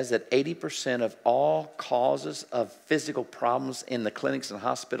field says that 80% of all causes of physical problems in the clinics and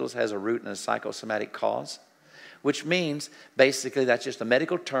hospitals has a root in a psychosomatic cause? Which means, basically, that's just a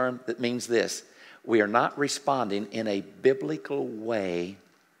medical term that means this: we are not responding in a biblical way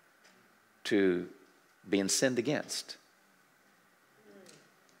to being sinned against.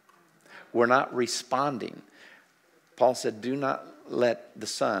 We're not responding. Paul said, do not let the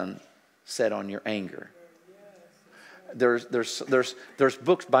sun set on your anger. There's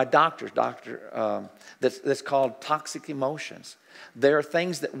books by doctors that's called toxic emotions. There are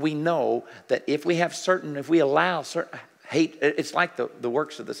things that we know that if we allow certain hate, it's like the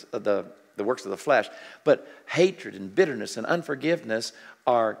works of the works of the flesh. But hatred and bitterness and unforgiveness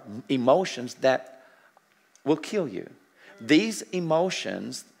are emotions that will kill you. These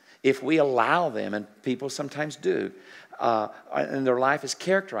emotions, if we allow them, and people sometimes do, and their life is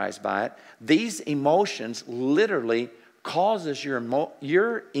characterized by it, these emotions literally causes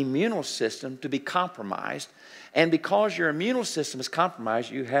your immune system to be compromised. And because your immune system is compromised,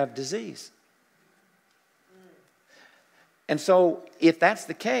 you have disease. And so if that's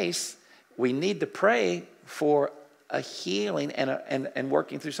the case, we need to pray for a healing and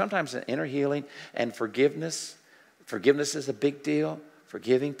working through sometimes an inner healing and forgiveness. Forgiveness is a big deal.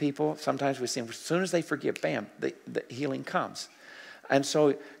 Forgiving people. Sometimes we see as soon as they forgive, bam, the healing comes. And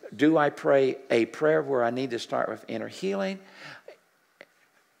so do I pray a prayer where I need to start with inner healing?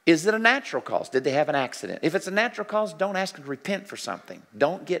 Is it a natural cause? Did they have an accident? If it's a natural cause, don't ask them to repent for something.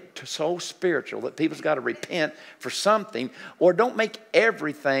 Don't get so spiritual that people's got to repent for something, or don't make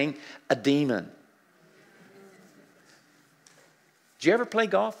everything a demon. Did you ever play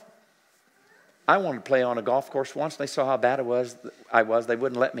golf? I wanted to play on a golf course once. They saw how bad I was. They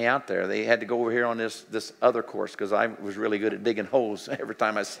wouldn't let me out there. They had to go over here on this other course because I was really good at digging holes every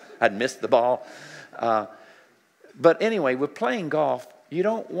time I'd missed the ball. But anyway, with playing golf, you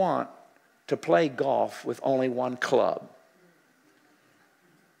don't want to play golf with only one club.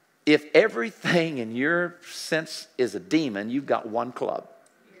 If everything in your sense is a demon, you've got one club.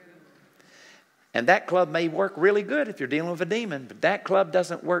 And that club may work really good if you're dealing with a demon, but that club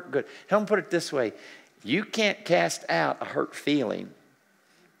doesn't work good. Help me put it this way. You can't cast out a hurt feeling,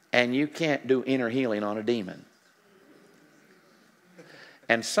 and you can't do inner healing on a demon.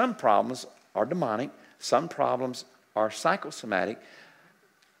 And some problems are demonic. Some problems are psychosomatic,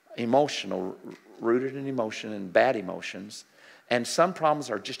 emotional, rooted in emotion and bad emotions. And some problems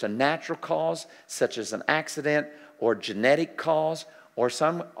are just a natural cause, such as an accident or genetic cause, or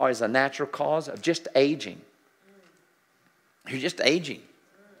some is a natural cause of just aging. You're just aging.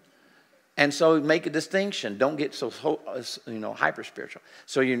 And so make a distinction. Don't get so hyper spiritual.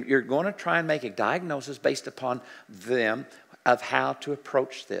 So you're going to try and make a diagnosis based upon them of how to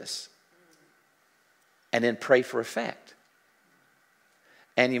approach this. And then pray for effect.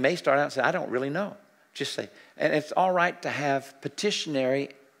 And you may start out and say, I don't really know. Just say, and it's all right to have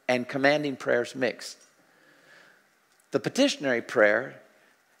petitionary and commanding prayers mixed. The petitionary prayer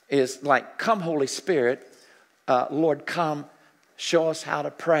is like, come Holy Spirit, Lord, come, show us how to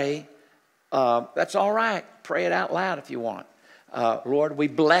pray. That's all right. Pray it out loud if you want. Lord, we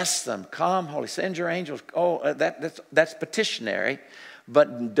bless them. Come, Holy, send your angels. Oh, that's petitionary.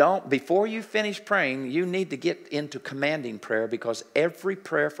 But before you finish praying, you need to get into commanding prayer, because every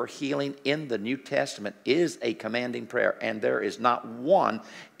prayer for healing in the New Testament is a commanding prayer. And there is not one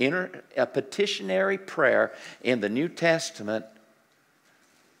a petitionary prayer in the New Testament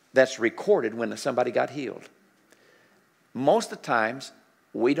that's recorded when somebody got healed. Most of the times,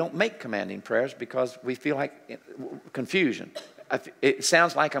 we don't make commanding prayers because we feel like confusion. It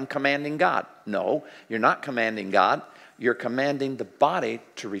sounds like I'm commanding God. No, you're not commanding God. You're commanding the body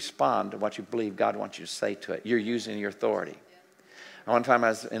to respond to what you believe God wants you to say to it. You're using your authority. One time I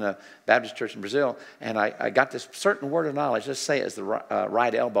was in a Baptist church in Brazil, and I got this certain word of knowledge. Let's say it's the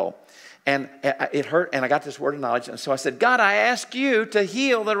right elbow. And it hurt, and I got this word of knowledge. And so I said, God, I ask you to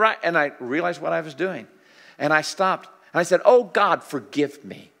heal the right. And I realized what I was doing. And I stopped. And I said, oh, God, forgive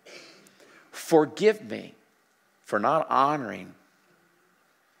me. Forgive me for not honoring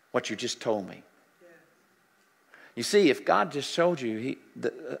what you just told me. You see, if God just showed you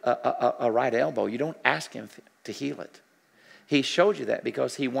a right elbow, you don't ask him to heal it. He showed you that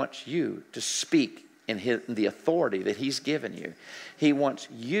because he wants you to speak in the authority that he's given you. He wants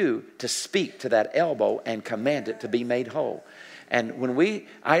you to speak to that elbow and command it to be made whole. And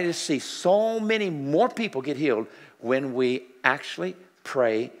I just see so many more people get healed when we actually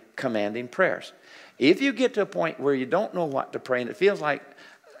pray commanding prayers. If you get to a point where you don't know what to pray and it feels like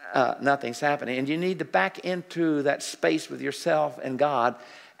nothing's happening, and you need to back into that space with yourself and God,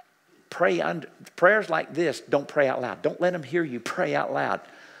 prayers like this, don't pray out loud. Don't let them hear you pray out loud.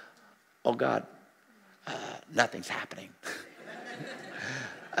 Oh, God, nothing's happening.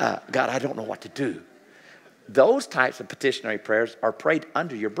 God, I don't know what to do. Those types of petitionary prayers are prayed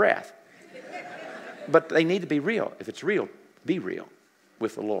under your breath. But they need to be real. If it's real, be real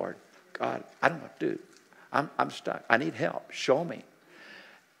with the Lord. God, I don't know what to do. I'm stuck. I need help. Show me.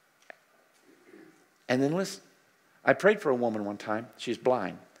 And then listen. I prayed for a woman one time. She's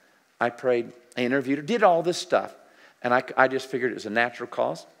blind. I interviewed her, did all this stuff. And I just figured it was a natural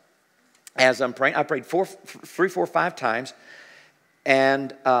cause. As I'm praying, I prayed 3, 4, 5 times.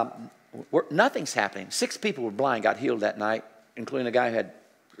 And nothing's happening. 6 people were blind, got healed that night, including a guy who had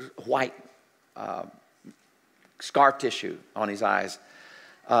white scar tissue on his eyes.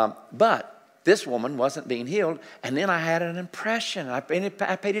 But this woman wasn't being healed. And then I had an impression. I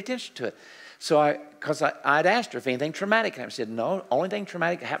paid attention to it. So because I'd asked her if anything traumatic happened. She said, no, only thing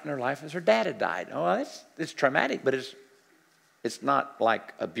traumatic that happened in her life is her dad had died. Oh, it's traumatic, but it's not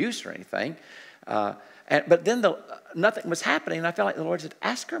like abuse or anything. But then nothing was happening, and I felt like the Lord said,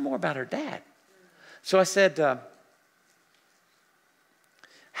 ask her more about her dad. So I said,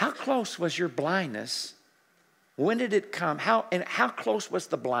 how close was your blindness? When did it come? How close was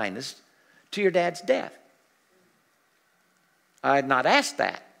the blindness to your dad's death? I had not asked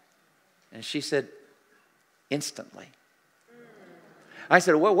that. And she said, instantly. I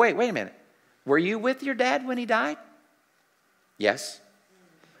said, well, wait a minute. Were you with your dad when he died? Yes.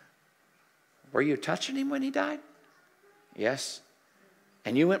 Were you touching him when he died? Yes.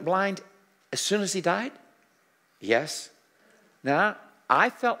 And you went blind as soon as he died? Yes. Now, I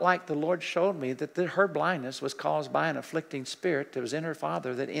felt like the Lord showed me that her blindness was caused by an afflicting spirit that was in her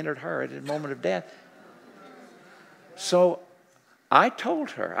father that entered her at the moment of death. So I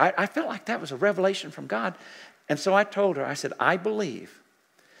told her, I felt like that was a revelation from God. And so I told her, I said, I believe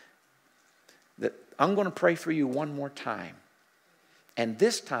that I'm going to pray for you one more time. And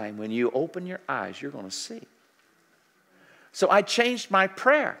this time, when you open your eyes, you're going to see. So I changed my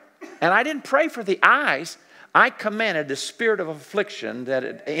prayer. And I didn't pray for the eyes. I commanded the spirit of affliction that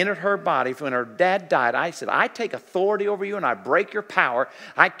had entered her body when her dad died. I said, I take authority over you and I break your power.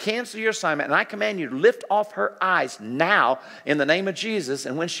 I cancel your assignment and I command you to lift off her eyes now in the name of Jesus.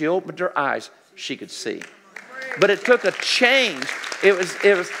 And when she opened her eyes, she could see. But it took a change.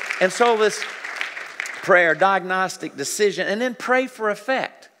 And so this prayer, diagnostic, decision, and then pray for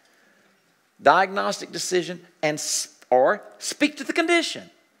effect. Diagnostic, decision, or speak to the condition.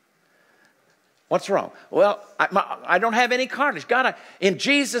 What's wrong? Well, I don't have any cartilage. God, in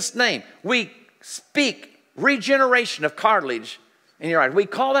Jesus' name, we speak regeneration of cartilage in your eyes. We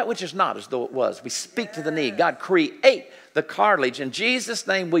call that which is not as though it was. We speak to the knee. God, create the cartilage. In Jesus'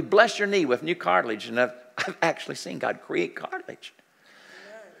 name, we bless your knee with new cartilage. And I've actually seen God create cartilage.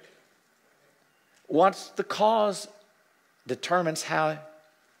 What's the cause determines how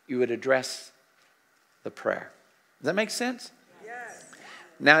you would address the prayer. Does that make sense?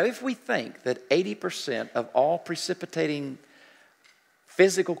 Now, if we think that 80% of all precipitating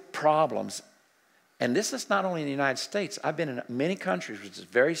physical problems, and this is not only in the United States, I've been in many countries which is a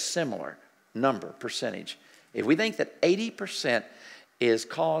very similar percentage. If we think that 80% is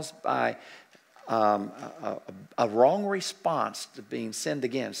caused by a wrong response to being sinned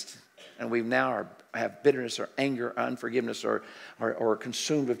against, and we now have bitterness or anger or unforgiveness or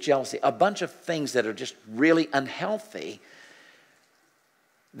consumed with jealousy, a bunch of things that are just really unhealthy,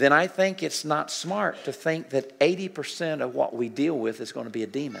 then I think it's not smart to think that 80% of what we deal with is going to be a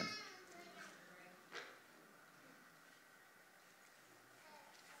demon.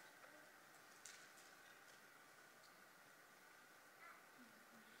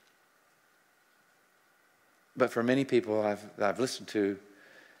 But for many people I've listened to,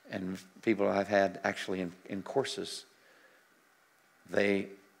 and people I've had actually in courses,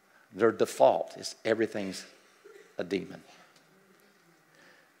 their default is everything's a demon.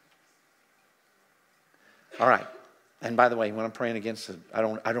 All right. And by the way, when I'm praying against it, I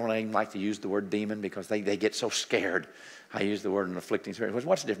don't even like to use the word demon because they get so scared. I use the word an afflicting spirit.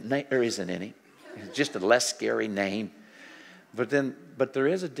 What's the difference? There isn't any. It's just a less scary name. But there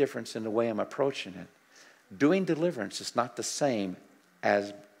is a difference in the way I'm approaching it. Doing deliverance is not the same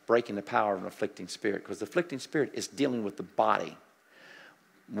as breaking the power of an afflicting spirit, because the afflicting spirit is dealing with the body.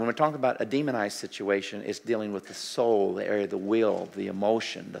 When we're talking about a demonized situation, it's dealing with the soul, the area of the will, the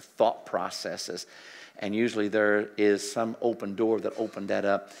emotion, the thought processes. And usually there is some open door that opened that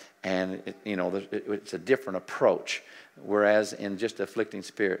up, and it's a different approach. Whereas in just afflicting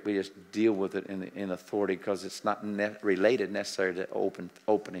spirit, we just deal with it in authority because it's not related necessarily to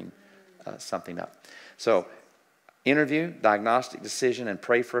opening something up. So, interview, diagnostic, decision, and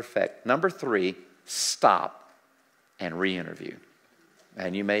pray for effect. Number 3, stop and re-interview.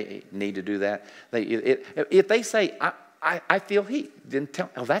 And you may need to do that. If they say, I feel heat. Then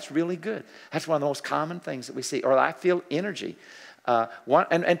that's really good. That's one of the most common things that we see. Or I feel energy.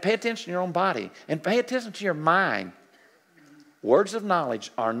 And pay attention to your own body. And pay attention to your mind. Words of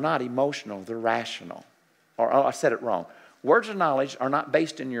knowledge are not emotional. They're rational. Or I said it wrong. Words of knowledge are not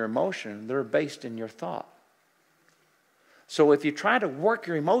based in your emotion. They're based in your thought. So if you try to work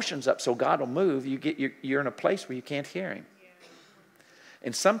your emotions up so God will move, you're in a place where you can't hear Him.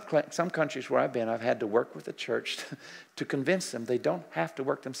 In some countries where I've been, I've had to work with the church to convince them they don't have to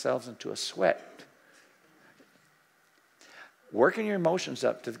work themselves into a sweat. Working your emotions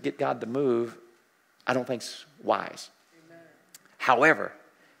up to get God to move, I don't think is wise. Amen. However,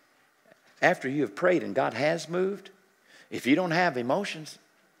 after you have prayed and God has moved, if you don't have emotions,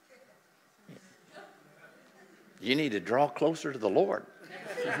 you need to draw closer to the Lord.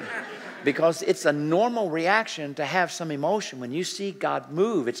 Because it's a normal reaction to have some emotion when you see God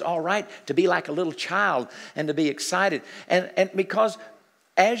move. It's all right to be like a little child and to be excited. And because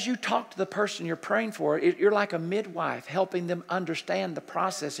as you talk to the person you're praying for, you're like a midwife helping them understand the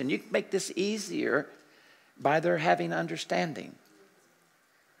process. And you can make this easier by their having understanding.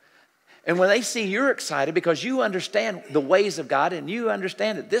 And when they see you're excited because you understand the ways of God and you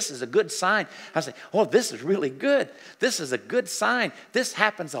understand that this is a good sign, I say, oh, this is really good. This is a good sign. This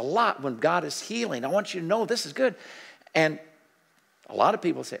happens a lot when God is healing. I want you to know this is good. And a lot of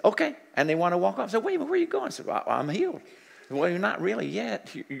people say, okay. And they want to walk off. I say, wait a minute, where are you going? I said, well, I'm healed. Well, you're not really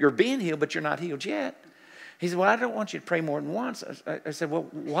yet. You're being healed, but you're not healed yet. He said, well, I don't want you to pray more than once. I said, well,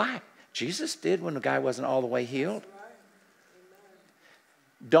 why? Jesus did when the guy wasn't all the way healed.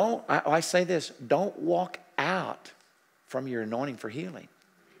 I say this, don't walk out from your anointing for healing.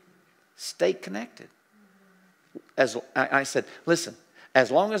 Stay connected. As I said, listen,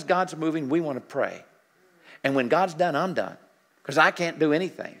 as long as God's moving, we want to pray. And when God's done, I'm done. Because I can't do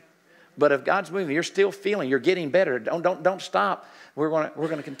anything. But if God's moving, you're still feeling, you're getting better. Don't stop. We're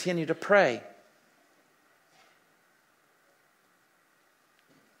going to continue to pray.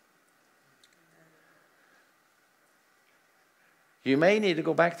 You may need to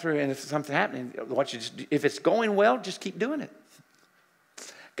go back through, and if something's happening, if it's going well, just keep doing it.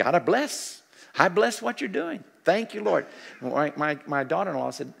 God, I bless what you're doing. Thank you, Lord. My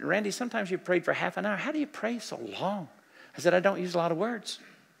daughter-in-law said, Randy, sometimes you prayed for half an hour. How do you pray so long? I said, I don't use a lot of words.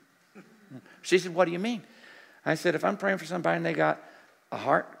 She said, what do you mean? I said, if I'm praying for somebody and they got a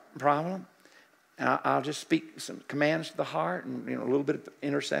heart problem, I'll just speak some commands to the heart and, a little bit of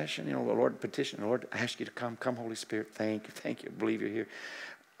intercession. The Lord petition, the Lord, I ask you to come. Come, Holy Spirit. Thank you. I believe you're here.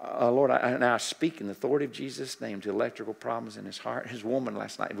 Lord, I speak in the authority of Jesus' name to electrical problems in his heart. His woman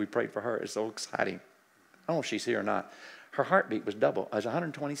last night, we prayed for her. It's so exciting. I don't know if she's here or not. Her heartbeat was double. It was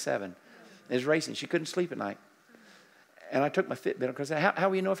 127. It was racing. She couldn't sleep at night. And I took my Fitbit because I said, how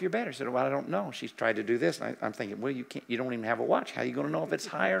will you know if you're better? She said, well, I don't know. She's tried to do this. And I'm thinking, well, you don't even have a watch. How are you going to know if it's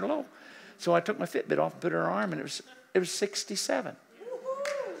high or low? So I took my Fitbit off and put it in her arm, and it was 67.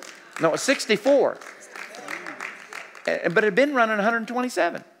 No, it was 64. But it had been running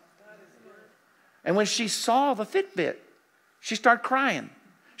 127. And when she saw the Fitbit, she started crying.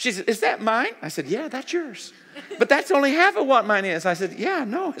 She said, is that mine? I said, yeah, that's yours. But that's only half of what mine is. I said, yeah,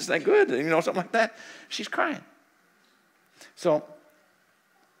 no, it's not good. Something like that. She's crying. So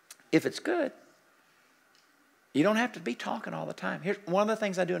if it's good, you don't have to be talking all the time. Here's one of the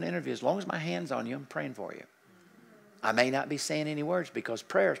things I do in an interview. As long as my hand's on you, I'm praying for you. I may not be saying any words because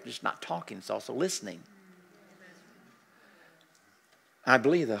prayer is just not talking. It's also listening. I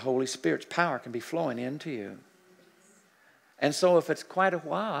believe the Holy Spirit's power can be flowing into you. And so if it's quite a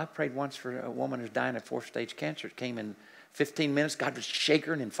while, I prayed once for a woman who's dying of 4th stage cancer. It came in 15 minutes. God would shake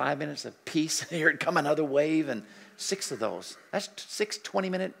her, and in 5 minutes of peace, here would come another wave, and 6 of those. That's 6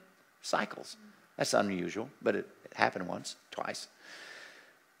 20-minute cycles. That's unusual, but it happened once, twice.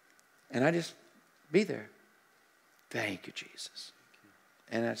 And I just be there. Thank you, Jesus.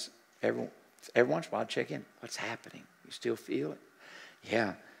 And that's every once in a while I'd check in. What's happening? You still feel it?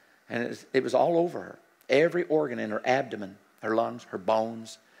 Yeah. And it was all over her. Every organ in her abdomen, her lungs, her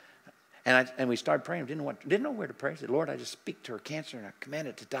bones. And we started praying. Didn't know where to pray. I said, Lord, I just speak to her cancer and I command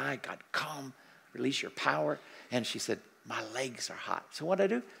it to die. God, come, release your power. And she said, my legs are hot. So what did I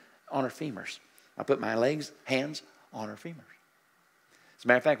do? On her femurs. I put my hands on her femurs. As a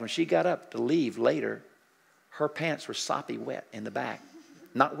matter of fact, when she got up to leave later, her pants were soppy wet in the back.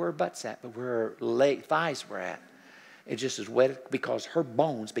 Not where her butt's at, but where her thighs were at. It just was wet because her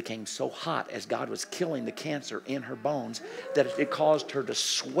bones became so hot as God was killing the cancer in her bones that it caused her to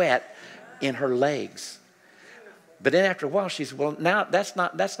sweat in her legs. But then after a while, she said, well, now that's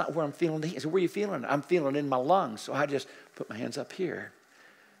not where I'm feeling the heat. I said, where are you feeling it? I'm feeling it in my lungs. So I just put my hands up here.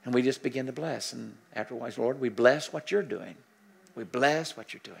 And we just begin to bless. And after a while, Lord, we bless what you're doing. We bless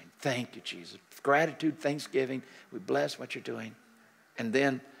what you're doing. Thank you, Jesus. Gratitude, thanksgiving. We bless what you're doing. And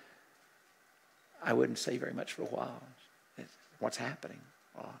then I wouldn't say very much for a while. What's happening?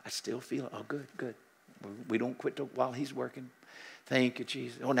 Oh, I still feel it. Oh, good. We don't quit while he's working. Thank you,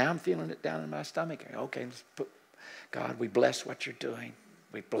 Jesus. Oh, now I'm feeling it down in my stomach. Okay, God, we bless what you're doing.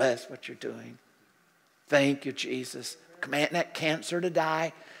 We bless what you're doing. Thank you, Jesus. Command that cancer to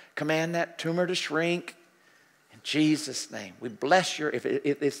die. Command that tumor to shrink. In Jesus' name. We bless your,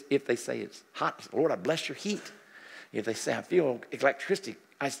 if they say it's hot, Lord, I bless your heat. If they say I feel electricity,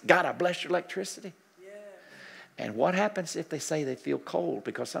 God, I bless your electricity. And what happens if they say they feel cold?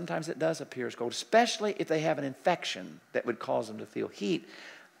 Because sometimes it does appear as cold, especially if they have an infection that would cause them to feel heat.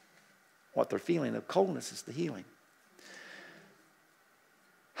 What they're feeling of coldness is the healing.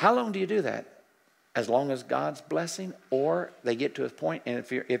 How long do you do that? As long as God's blessing, or they get to a point, and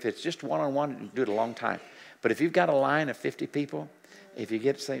if it's just one-on-one, you do it a long time. But if you've got a line of 50 people, if you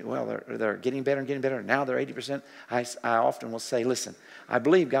get to say, well, they're getting better and getting better, now they're 80%, I often will say, listen, I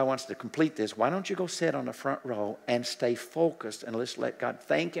believe God wants to complete this. Why don't you go sit on the front row and stay focused and let's let God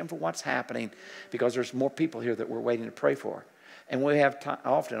thank him for what's happening, because there's more people here that we're waiting to pray for. And we have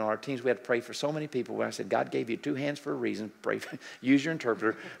often on our teams, we have to pray for so many people. Where I said, God gave you 2 hands for a reason. Pray, use your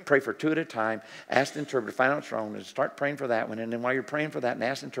interpreter. Pray for 2 at a time. Ask the interpreter, find out what's wrong, and start praying for that one. And then while you're praying for that, and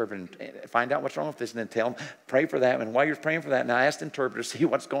ask the interpreter, and find out what's wrong with this, and then tell them, pray for that one. And while you're praying for that, now ask the interpreter, see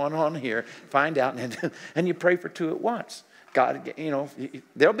what's going on here, find out, and you pray for 2 at once. God,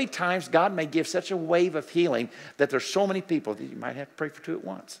 there'll be times God may give such a wave of healing that there's so many people that you might have to pray for 2 at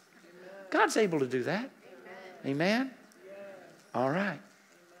once. God's able to do that. Amen. All right.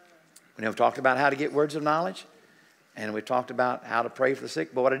 We've talked about how to get words of knowledge, and we talked about how to pray for the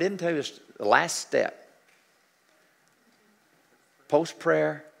sick. But what I didn't tell you is the last step.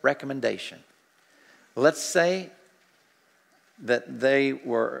 Post-prayer recommendation. Let's say that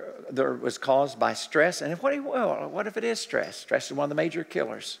there was caused by stress. And what if it is stress? Stress is one of the major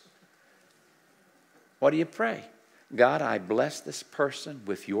killers. What do you pray? God, I bless this person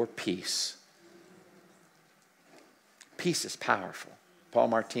with your peace. Peace is powerful. Paul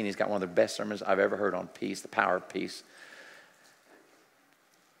Martini's got one of the best sermons I've ever heard on peace, the power of peace.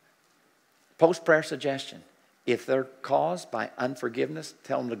 Post-prayer suggestion. If they're caused by unforgiveness,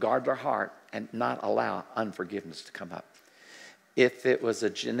 tell them to guard their heart and not allow unforgiveness to come up. If it was a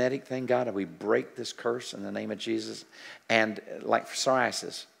genetic thing, God, we break this curse in the name of Jesus. And like for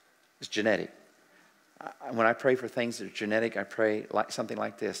psoriasis, it's genetic. When I pray for things that are genetic, I pray like something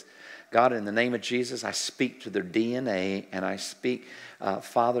like this. God, in the name of Jesus, I speak to their DNA, and I speak,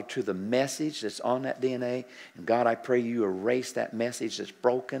 Father, to the message that's on that DNA. And God, I pray you erase that message that's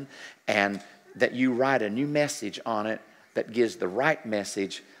broken, and that you write a new message on it that gives the right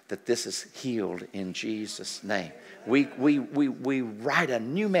message that this is healed in Jesus' name. We write a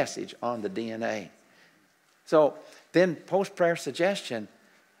new message on the DNA. So then post-prayer suggestion,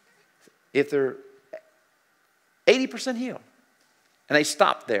 if they're 80% healed, and they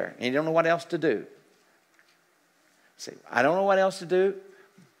stop there, and you don't know what else to do. Say, I don't know what else to do,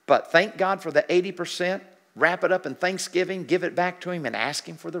 but thank God for the 80%, wrap it up in thanksgiving, give it back to him, and ask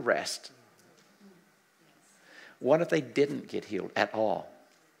him for the rest. What if they didn't get healed at all?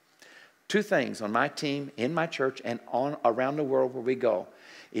 2 things on my team, in my church, and on around the world where we go.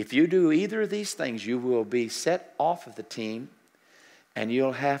 If you do either of these things, you will be set off of the team, and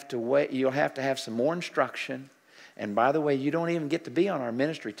you'll have to wait. You'll have to have some more instruction. And by the way, you don't even get to be on our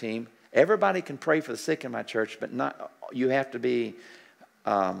ministry team. Everybody can pray for the sick in my church, but not. You have to be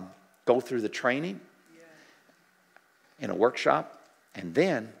go through the training in a workshop, and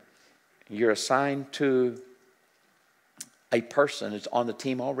then you're assigned to a person that's on the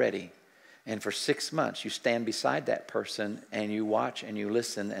team already. And for 6 months, you stand beside that person and you watch and you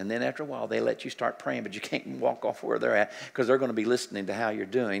listen. And then after a while, they let you start praying, but you can't walk off where they're at because they're going to be listening to how you're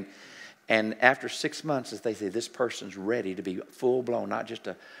doing. And after 6 months, as they say, this person's ready to be full-blown, not just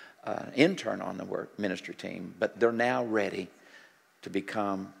an intern on the ministry team, but they're now ready to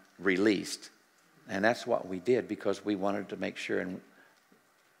become released. And that's what we did because we wanted to make sure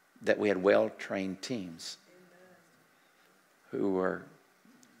that we had well-trained teams who were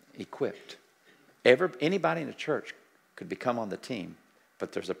equipped. Anybody in the church could become on the team,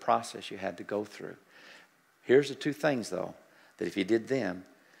 but there's a process you had to go through. Here's the 2 things, though, that if you did them,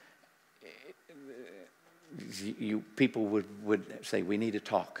 people would say, we need to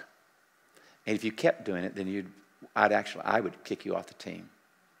talk. And if you kept doing it, then I would kick you off the team.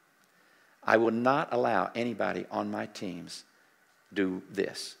 I will not allow anybody on my teams do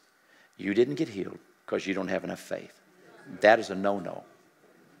this. You didn't get healed because you don't have enough faith. That is a no-no.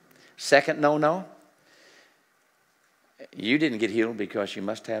 Second no-no, you didn't get healed because you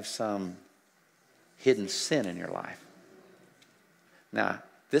must have some hidden sin in your life. Now,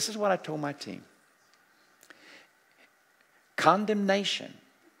 this is what I told my team. Condemnation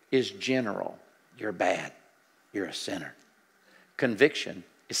is general. You're bad. You're a sinner. Conviction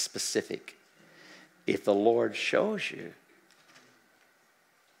is specific. If the Lord shows you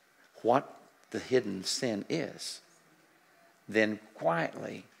what the hidden sin is, then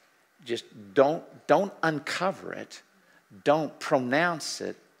quietly, just don't uncover it. Don't pronounce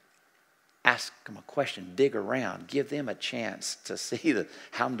it. Ask them a question. Dig around. Give them a chance to see the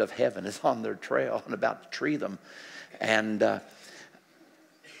hound of heaven is on their trail and about to tree them. And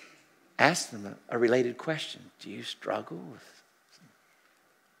ask them a related question. Do you struggle with?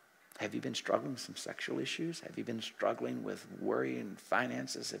 Have you been struggling with some sexual issues? Have you been struggling with worry and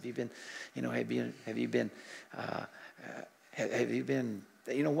finances? Have you been,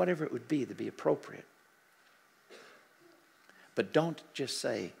 whatever it would be to be appropriate. But don't just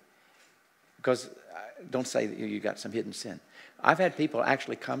say, because don't say that you got some hidden sin. I've had people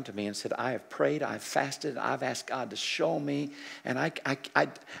actually come to me and said, I have prayed, I've fasted, I've asked God to show me, and I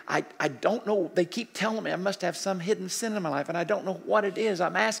don't know. They keep telling me I must have some hidden sin in my life, and I don't know what it is.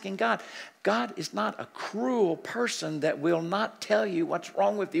 I'm asking God. God is not a cruel person that will not tell you what's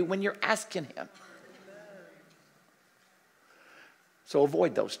wrong with you when you're asking Him. So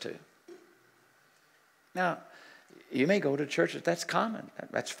avoid those two. Now, you may go to church that's common.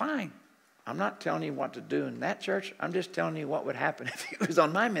 That's fine. I'm not telling you what to do in that church. I'm just telling you what would happen if he was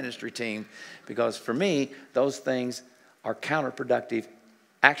on my ministry team. Because for me, those things are counterproductive.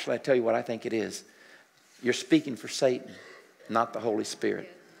 Actually, I tell you what I think it is. You're speaking for Satan, not the Holy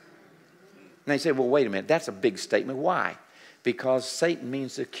Spirit. And they say, well, wait a minute. That's a big statement. Why? Because Satan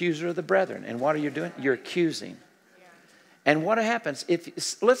means the accuser of the brethren. And what are you doing? You're accusing. And what happens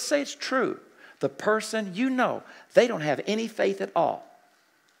if, let's say it's true. The person, you know, they don't have any faith at all.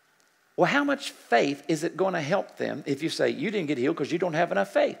 Well, how much faith is it going to help them if you say you didn't get healed because you don't have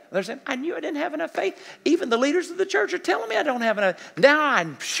enough faith? They're saying, I knew I didn't have enough faith. Even the leaders of the church are telling me I don't have enough. Now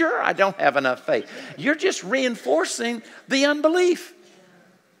I'm sure I don't have enough faith. You're just reinforcing the unbelief.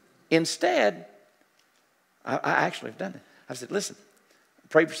 Instead, I actually have done it. I said, listen,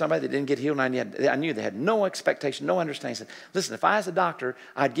 prayed for somebody that didn't get healed, and I knew they had no expectation, no understanding. I said, listen, if I was a doctor,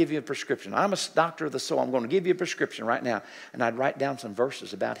 I'd give you a prescription. I'm a doctor of the soul. I'm going to give you a prescription right now. And I'd write down some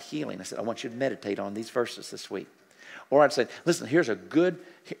verses about healing. I said, I want you to meditate on these verses this week. Or I'd say, listen, here's a good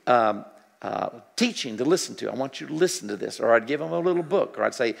teaching to listen to. I want you to listen to this. Or I'd give them a little book. Or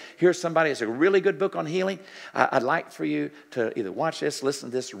I'd say, here's somebody that's a really good book on healing. I'd like for you to either watch this, listen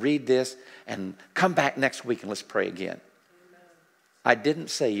to this, read this, and come back next week and let's pray again. I didn't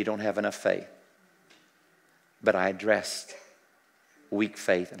say you don't have enough faith, but I addressed weak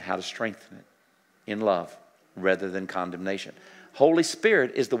faith and how to strengthen it in love rather than condemnation. Holy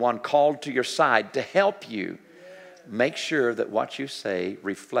Spirit is the one called to your side to help you make sure that what you say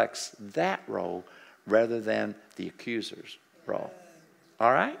reflects that role rather than the accuser's role.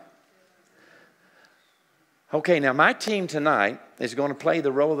 All right? Okay, now my team tonight is going to play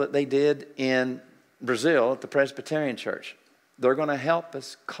the role that they did in Brazil at the Presbyterian Church. They're going to help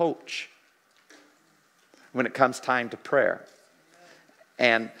us coach when it comes time to prayer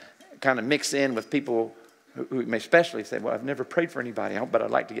and kind of mix in with people who may especially say, well, I've never prayed for anybody, but I'd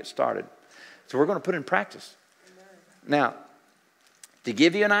like to get started. So we're going to put in practice. Now, to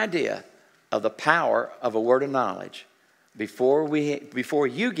give you an idea of the power of a word of knowledge, before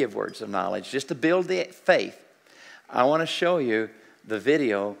you give words of knowledge, just to build the faith, I want to show you the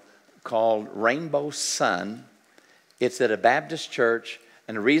video called Rainbow Sun. It's at a Baptist church,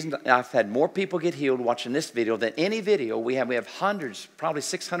 and the reason I've had more people get healed watching this video than any video we have. We have hundreds, probably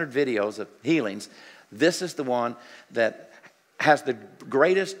 600 videos of healings. This is the one that has the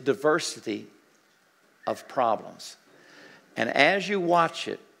greatest diversity of problems. And as you watch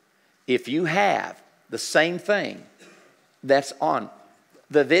it, if you have the same thing that's on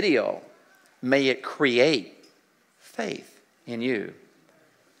the video, may it create faith in you.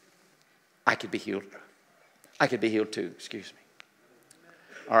 I could be healed. I could be healed too, excuse me.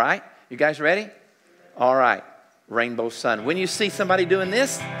 All right, you guys ready? All right, Rainbow Sun. When you see somebody doing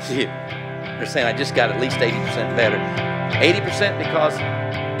this, they're saying, I just got at least 80% better. 80% because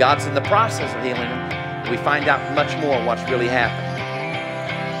God's in the process of healing them. We find out much more what's really happening.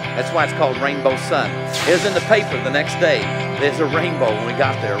 That's why it's called Rainbow Sun. It was in the paper the next day. There's a rainbow when we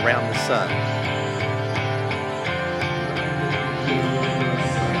got there around the sun.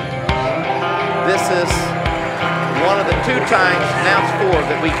 This is one of the 2 times, now it's 4,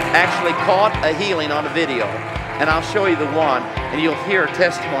 that we actually caught a healing on a video. And I'll show you the one, and you'll hear her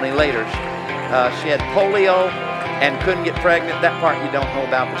testimony later. She had polio and couldn't get pregnant. That part you don't know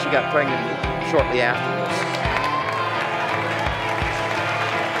about, but she got pregnant shortly afterwards.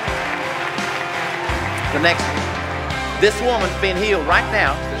 The next one. This woman's being healed right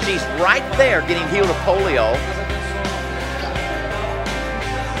now. She's right there getting healed of polio.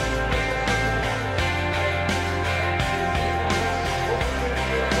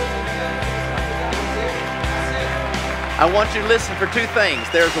 I want you to listen for 2 things.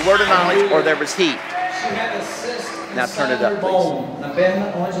 There's a word of knowledge or there was heat. Now turn it up, please.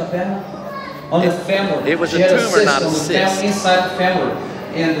 On the femur. It was a tumor, not a cyst. Inside the femur.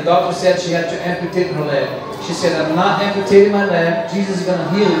 And the doctor said she had to amputate her leg. She said, I'm not amputating my leg. Jesus is going to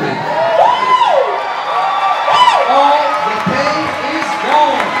heal me. All the pain is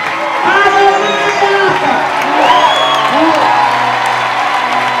gone.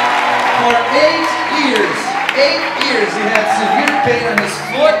 For 8 years, he had severe pain on his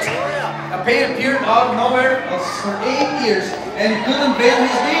foot, A pain appeared out of nowhere for 8 years, and he couldn't bend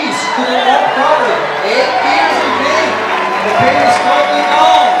his knees, couldn't walk properly. 8 years of pain, and the pain is totally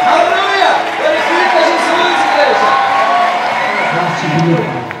gone. Hallelujah! Glorifica Jesus, igreja.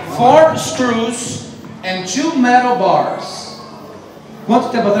 4 screws and 2 metal bars. Quanto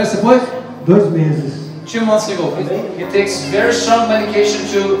tempo atrás você pôs? 2 meses. 2 months ago. He takes very strong medication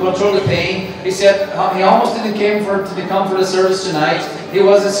to control the pain. He said he almost didn't come for the service tonight. He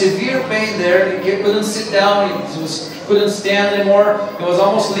was in severe pain there. He couldn't sit down. He couldn't stand anymore. He was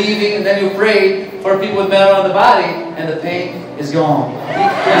almost leaving. And then you prayed for people with metal on the body, and the pain is gone.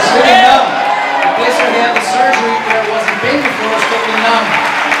 He's feeling numb. The place where he had the surgery, where it wasn't pain before, was totally numb.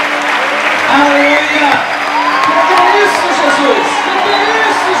 Aleluia! Que é isso, Jesus? Que é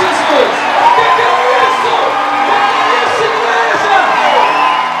isso, Jesus? Que é isso? Que é isso, igreja?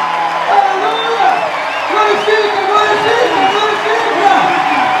 Aleluia! Glorifica, glorifica, glorifica!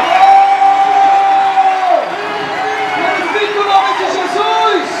 Glorifica o nome de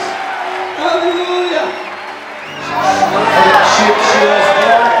Jesus! Aleluia!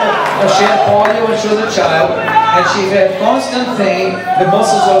 She had polio when she was a child, and she had constant pain. The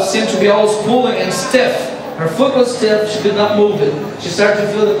muscles seemed to be always pulling and stiff. Her foot was stiff, she could not move it. She started to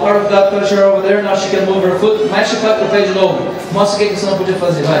feel the power of God touch her over there, now she can move her foot. Mexe o pé de novo. Mostra o que você não podia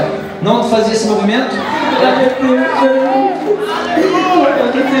fazer, vai. Não fazia esse movimento?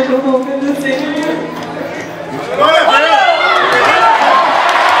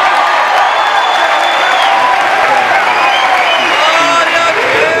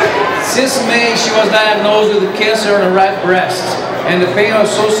 Since May, she was diagnosed with cancer in her right breast, and the pain was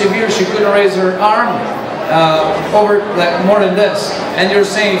so severe she couldn't raise her arm over like more than this. And you're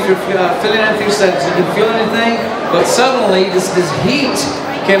saying if you're feeling anything, she didn't feel anything, but suddenly this heat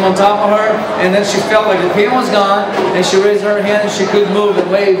came on top of her, and then she felt like the pain was gone, and she raised her hand and she could move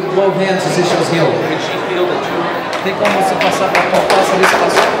and wave both hands as if she was healed. Did she feel the truth? Tem como você passar para palpar essa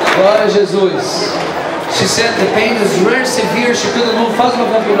passou? Glória a Jesus. She said the pain is very severe, she couldn't move, faz uma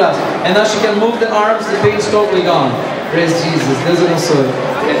mão pro braço. And now she can move the arms, the pain is totally gone. Praise Jesus. Deus abençoe.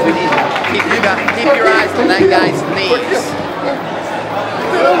 Keep your eyes on that guy's knees.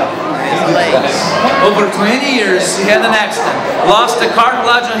 His legs. Over 20 years, he had an accident, lost the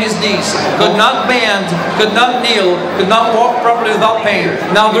cartilage on his knees, could not bend, could not kneel, could not walk properly without pain.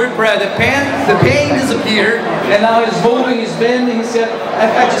 Now during prayer, the pain disappeared, and now he's moving, he's bending. He said,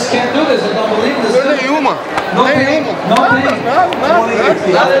 I just can't do this, I don't believe this. No pain, no pain.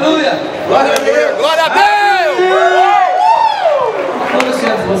 Aleluia. Glória a Deus. Glória a Deus. Quantos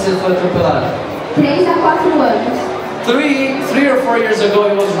anos você foi atropelado? 3 a 4 anos. 3 or 4 years ago,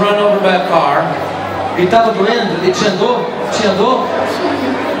 he was run over by a car. Ele estava doendo, ele tinha dor.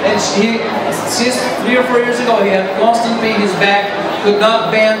 And since 3 or 4 years ago, he had constant pain in his back, could not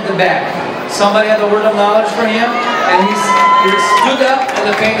bend the back. Somebody had a word of knowledge for him, and he stood up, and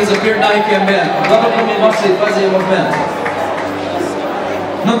the pain disappeared. Now he can bend. Dá para você fazer o movimento.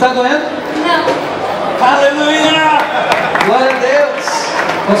 Não está doendo? Não. Aleluia! Glória a Deus!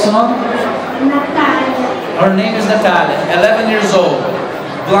 Qual é o seu nome? Natália. Her name is Natalia, 11 years old,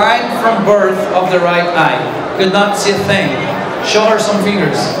 blind from birth of the right eye, could not see a thing. Show her some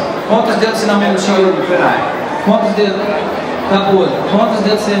fingers. Quantos dedos você não me tinha? Quantos dedos? Tá boa. Quantos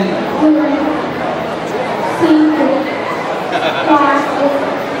dedos você tem? 5, 4.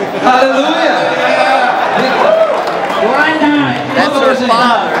 Aleluia! Blind eye. That's her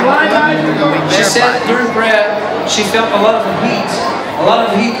father. Blind eye. She said during prayer, she felt a lot of heat. A lot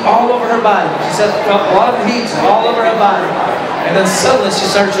of heat all over her body. She said felt a lot of heat all over her body. And then suddenly she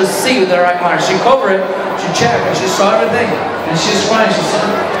started to see with her right mind. She covered it, she checked, and she saw everything. And she's crying, she's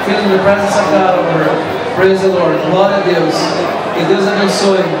feeling the presence of God over her. Praise the Lord. Glória a Deus. Que Deus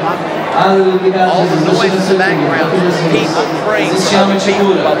abençoe. Aleluia. Obrigado, All the Jesus. noise in the background, people praying Existe for alma other de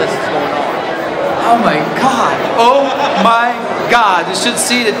people cura. while this is going on. Oh my God. Oh my God. You should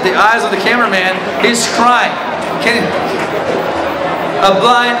see that the eyes of the cameraman. He's crying. Can you? A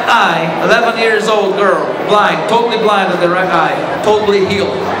blind eye, 11 years old girl, blind, totally blind in the right eye, totally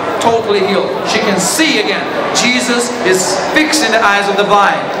healed, totally healed. She can see again. Jesus is fixing the eyes of the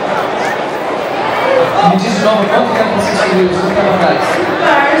blind. Me diz de novo, quanto tempo você escreveu isso? Quanto tempo atrás?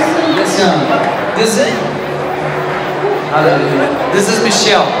 Esse ano. This is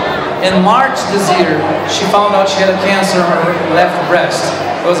Michelle. In March this year, she found out she had a cancer on her left breast.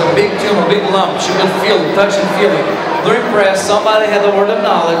 It was a big tumor, a big lump. She could feel it, touch and feel it. During prayer, somebody had a word of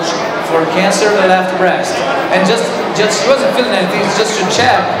knowledge for cancer in the left breast. And just she wasn't feeling anything, just to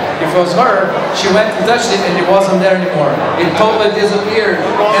check if it was her, she went and touched it and it wasn't there anymore. It totally disappeared.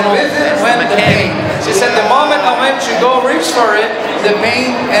 And with it went the pain. She said, the moment I went to go reach prays for it, the pain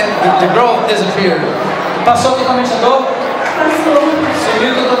and the growth disappeared. Passou totalmente a dor? Passou.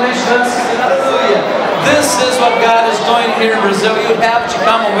 Sumiu totalmente antes. Hallelujah. This is what God is doing here in Brazil. You have to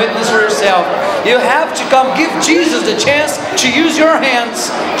come and witness for yourself. You have to come. Give Jesus the chance to use your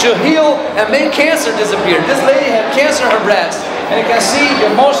hands to heal and make cancer disappear. This lady had cancer in her breast. And you can see the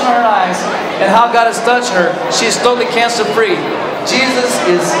emotion in her eyes and how God has touched her. She's totally cancer free. Jesus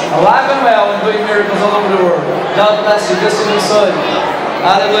is alive and well and doing miracles all over the world. God bless you. Deus te abençoe.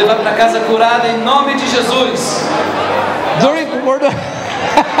 Aleluia. Vai para casa curada em nome de Jesus. During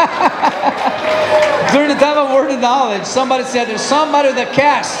the time of word of knowledge, somebody said, there's somebody with a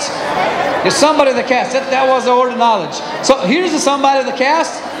cast. There's somebody with a cast. That was the word of knowledge. So here's the somebody with a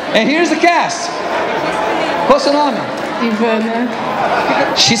cast, and here's the cast. Qual o seu nome? Ivana.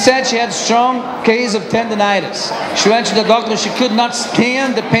 She said she had strong case of tendinitis. She went to the doctor. She could not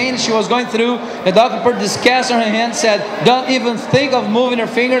stand the pain she was going through. The doctor put this cast on her hand, said, don't even think of moving your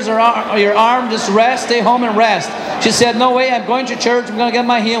fingers or your arm. Just rest, stay home and rest. She said, no way, I'm going to church. I'm going to get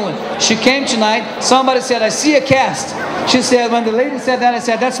my healing. She came tonight. Somebody said, I see a cast. She said, when the lady said that, I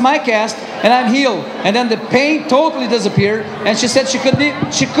said, that's my cast, and I'm healed. And then the pain totally disappeared. And she said she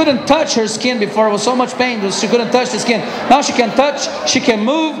couldn't touch her skin before. It was so much pain that she couldn't touch the skin. Now she can touch, she can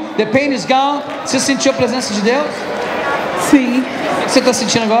move, the pain is gone. Você sentiu a presença de Deus? Sim. O que você está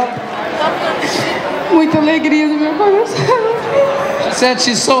sentindo agora? Muita alegria no meu coração. She said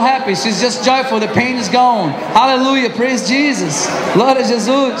she's so happy. She's just joyful. The pain is gone. Hallelujah. Praise Jesus. Glória a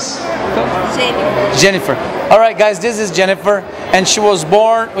Jesus. Jennifer. All right, guys, this is Jennifer. And she was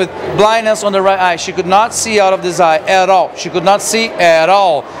born with blindness on the right eye. She could not see out of this eye at all. She could not see at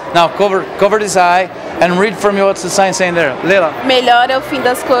all. Now cover this eye and read for me what's the sign saying there. Leila. Melhor é o fim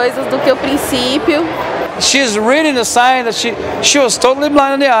das coisas do que o princípio. She's reading the sign that she was totally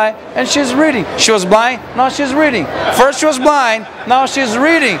blind in the eye, and she's reading. She was blind, now she's reading. First she was blind, now she's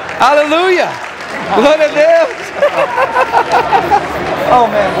reading. Hallelujah! Glória a Deus! Oh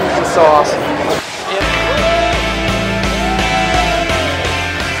man, this is so awesome.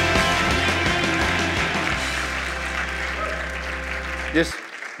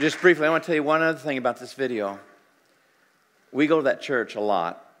 Just briefly, I want to tell you one other thing about this video. We go to that church a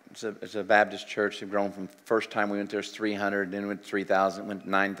lot. It's a Baptist church. They've grown from first time we went there was 300, then it went 3,000, went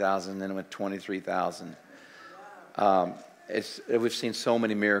 9,000, then it went 23,000. We've seen so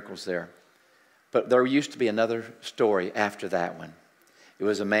many miracles there. But there used to be another story after that one. It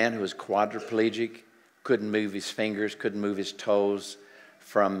was a man who was quadriplegic, couldn't move his fingers, couldn't move his toes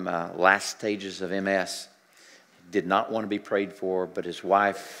from last stages of MS. Did not want to be prayed for, but his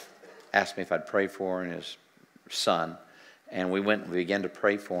wife asked me if I'd pray for her and his son. And we went and we began to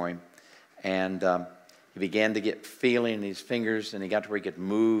pray for him. And he began to get feeling in his fingers, and he got to where he could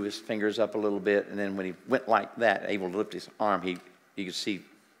move his fingers up a little bit. And then when he went like that, able to lift his arm, you could see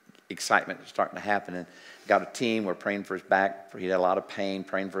excitement starting to happen. And got a team. We're praying for his back. He had a lot of pain,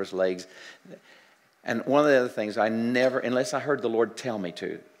 praying for his legs. And one of the other things, I never, unless I heard the Lord tell me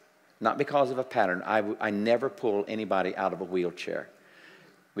to, not because of a pattern, I never pull anybody out of a wheelchair.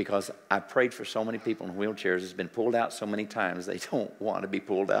 Because I prayed for so many people in wheelchairs. It's been pulled out so many times, they don't want to be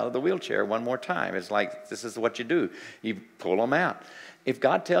pulled out of the wheelchair one more time. It's like, this is what you do. You pull them out. If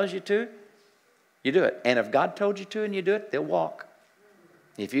God tells you to, you do it. And if God told you to and you do it, they'll walk.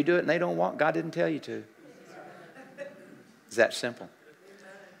 If you do it and they don't walk, God didn't tell you to. It's that simple.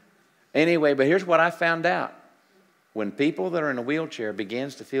 Anyway, but here's what I found out. When people that are in a wheelchair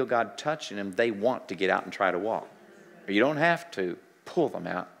begins to feel God touching them, they want to get out and try to walk. You don't have to pull them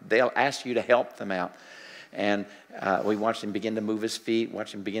out. They'll ask you to help them out. And we watched him begin to move his feet,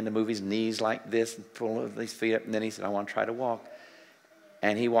 watched him begin to move his knees like this and pull his feet up. And then he said, I want to try to walk.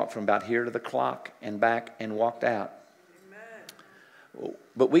 And he walked from about here to the clock and back and walked out. Amen.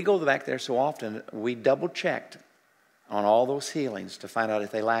 But we go back there so often, we double-checked on all those healings to find out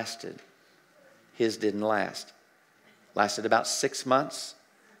if they lasted. His didn't last. Lasted about 6 months.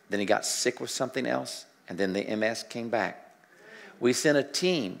 Then he got sick with something else. And then the MS came back. We sent a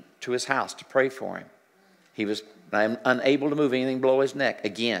team to his house to pray for him. He was unable to move anything below his neck.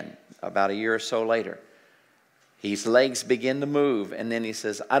 Again, about a year or so later, his legs begin to move. And then he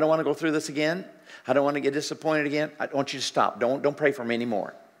says, I don't want to go through this again. I don't want to get disappointed again. I want you to stop. Don't pray for me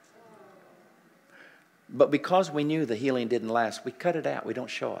anymore. But because we knew the healing didn't last, we cut it out. We don't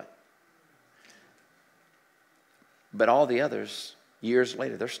show it. But all the others, years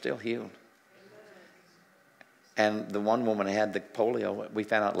later, they're still healed. And the one woman who had the polio, we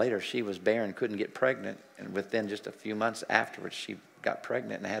found out later, she was barren, couldn't get pregnant. And within just a few months afterwards, she got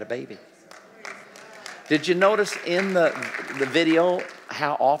pregnant and had a baby. Did you notice in the video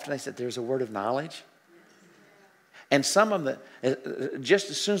how often they said there's a word of knowledge? And some of them, just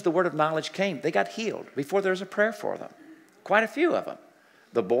as soon as the word of knowledge came, they got healed before there was a prayer for them. Quite a few of them.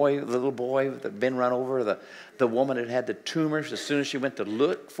 The little boy that had been run over, the woman that had the tumors, as soon as she went to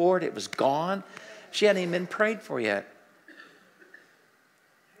look for it, it was gone. She hadn't even been prayed for yet.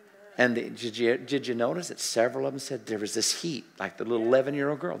 And did you notice that several of them said there was this heat, like the little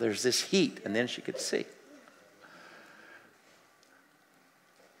 11-year-old girl, there's this heat, and then she could see.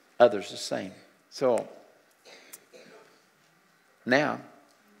 Others the same. So, now,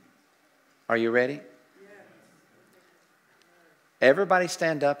 are you ready? Everybody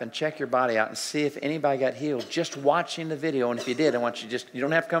stand up and check your body out and see if anybody got healed just watching the video. And if you did, I want you you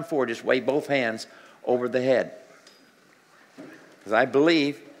don't have to come forward, just wave both hands over the head. Because I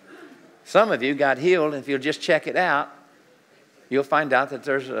believe some of you got healed, and if you'll just check it out, you'll find out that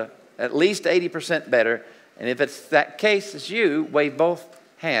there's at least 80% better. And if it's that case, it's you, wave both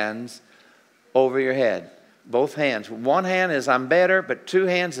hands over your head. Both hands. One hand is I'm better, but two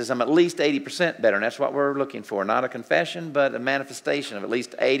hands is I'm at least 80% better. And that's what we're looking for. Not a confession, but a manifestation of at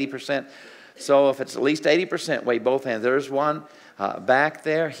least 80%. So if it's at least 80%, wave both hands. There's one back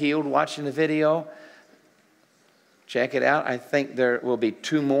there, healed, watching the video. Check it out. I think there will be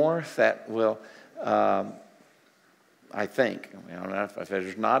two more that will, I think. I don't know if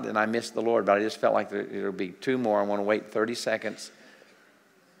there's not, then I missed the Lord, but I just felt like there will be two more. I want to wait 30 seconds.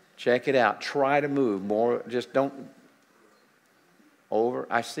 Check it out. Try to move more. Just don't over.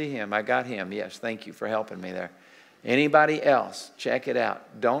 I see him. I got him. Yes, thank you for helping me there. Anybody else? Check it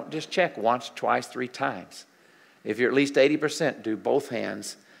out. Don't just check once, twice, 3 times. If you're at least 80%, do both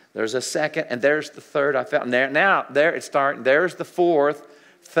hands. There's a second, and there's the third. I felt there. Now, there it's starting. There's the fourth.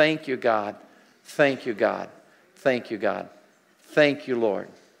 Thank you, God. Thank you, God. Thank you, God. Thank you, Lord.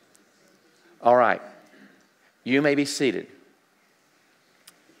 All right. You may be seated.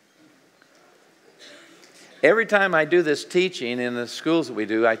 Every time I do this teaching in the schools that we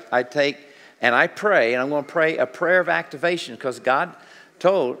do, I take and I pray, and I'm going to pray a prayer of activation because God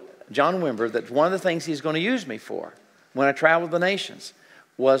told John Wimber that one of the things he's going to use me for when I travel the nations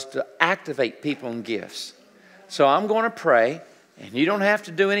was to activate people in gifts. So I'm going to pray, and you don't have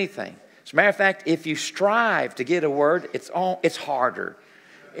to do anything. As a matter of fact, if you strive to get a word, it's harder.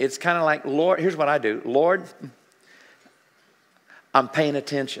 It's kind of like, Lord, here's what I do. Lord, I'm paying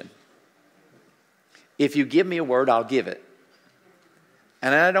attention. If you give me a word, I'll give it.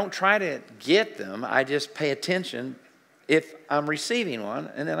 And I don't try to get them. I just pay attention if I'm receiving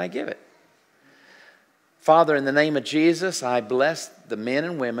one, and then I give it. Father, in the name of Jesus, I bless the men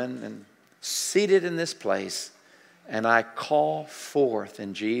and women and seated in this place, and I call forth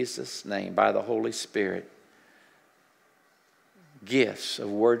in Jesus' name by the Holy Spirit gifts of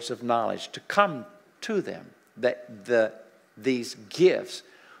words of knowledge to come to them, that these gifts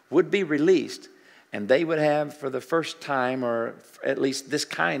would be released, and they would have for the first time, or at least this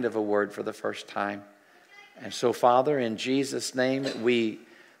kind of a word for the first time. And so, Father, in Jesus' name, we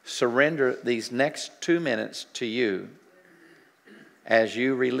surrender these next 2 minutes to you as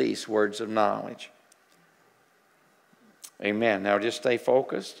you release words of knowledge. Amen. Now just stay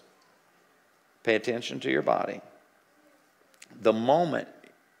focused. Pay attention to your body. The moment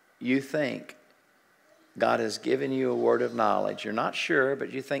you think God has given you a word of knowledge, you're not sure,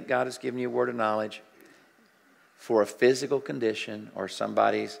 but you think God has given you a word of knowledge for a physical condition or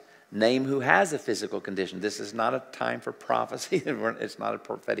somebody's name who has a physical condition. This is not a time for prophecy. It's not a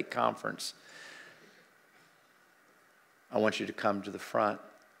prophetic conference. I want you to come to the front.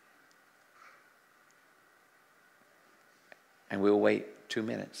 And we'll wait 2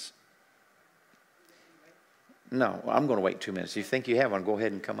 minutes. No, I'm going to wait 2 minutes. If you think you have one, go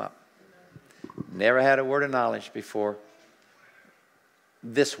ahead and come up. Never had a word of knowledge before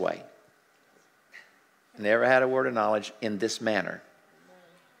this way. Never had a word of knowledge in this manner.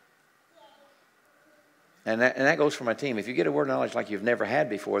 And that goes for my team. If you get a word of knowledge like you've never had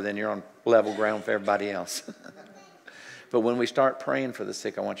before, then you're on level ground with everybody else. But when we start praying for the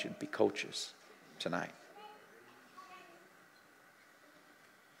sick, I want you to be coaches tonight.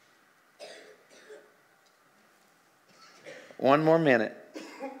 One more minute.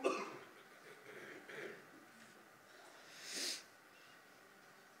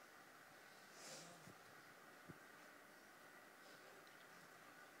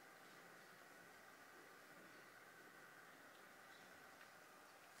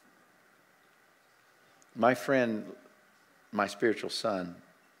 My friend, my spiritual son,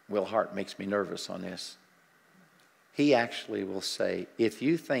 Will Hart, makes me nervous on this. He actually will say, if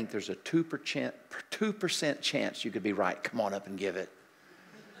you think there's a 2% chance you could be right, come on up and give it.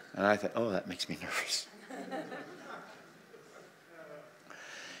 And I think, oh, that makes me nervous.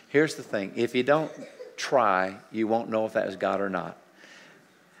 Here's the thing. If you don't try, you won't know if that was God or not.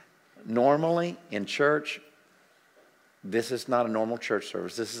 Normally, in church, this is not a normal church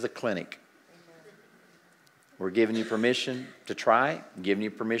service. This is a clinic. We're giving you permission to try, giving you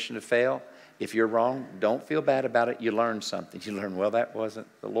permission to fail. If you're wrong, don't feel bad about it. You learned something. You learned, well, that wasn't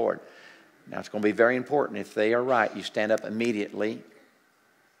the Lord. Now, it's going to be very important. If they are right, you stand up immediately.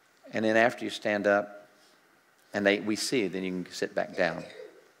 And then after you stand up, and we see, then you can sit back down.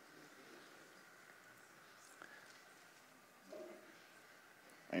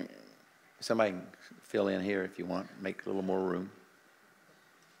 Somebody can fill in here if you want. Make a little more room.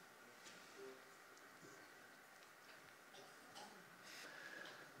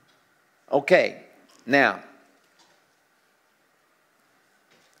 Okay, now,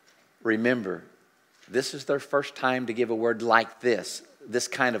 remember, this is their first time to give a word like this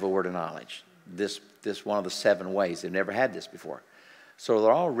kind of a word of knowledge. This one of the 7 ways. They've never had this before. So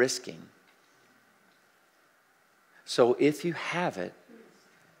they're all risking. So if you have it,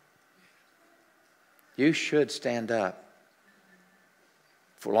 you should stand up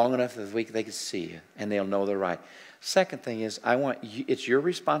for long enough that they can see you and they'll know they're right. Second thing is, it's your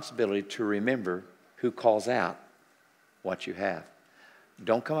responsibility to remember who calls out what you have.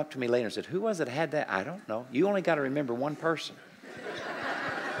 Don't come up to me later and say, who was it that had that? I don't know. You only got to remember one person.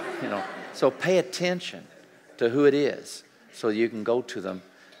 So pay attention to who it is so you can go to them.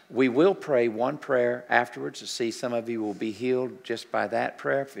 We will pray one prayer afterwards to see some of you will be healed just by that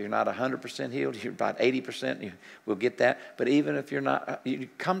prayer. If you're not 100% healed, you're about 80%, we'll get that. But even if you're not, you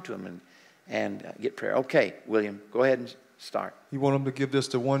come to them and get prayer. Okay, William, go ahead and start. You want them to give this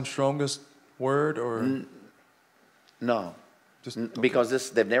the one strongest word, or? No,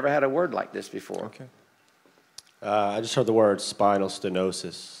 because they've never had a word like this before. Okay. I just heard the word spinal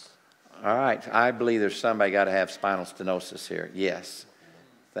stenosis. All right, I believe there's somebody got to have spinal stenosis here. Yes.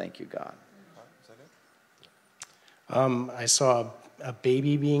 Thank you, God. I saw a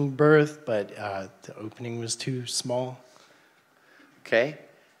baby being birthed, but the opening was too small. Okay.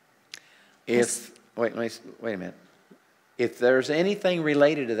 Wait a minute. If there's anything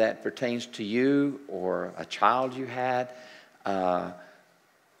related to that pertains to you or a child you had,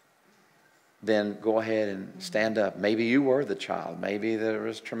 then go ahead and stand up. Maybe you were the child. Maybe there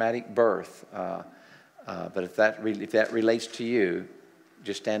was traumatic birth. But if that relates to you,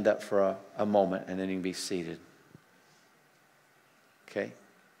 just stand up for a moment and then you can be seated. Okay?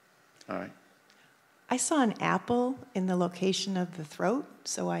 All right. I saw an apple in the location of the throat,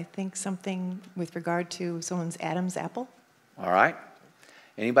 so I think something with regard to someone's Adam's apple. All right.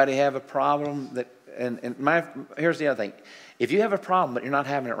 Anybody have a problem here's the other thing. If you have a problem but you're not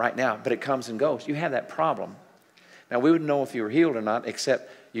having it right now, but it comes and goes, you have that problem. Now, we wouldn't know if you were healed or not,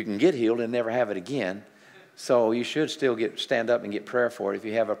 except you can get healed and never have it again. So you should still stand up and get prayer for it if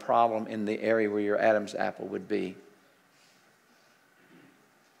you have a problem in the area where your Adam's apple would be.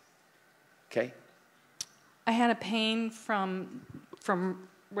 Okay? I had a pain from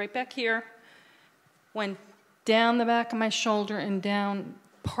right back here, went down the back of my shoulder and down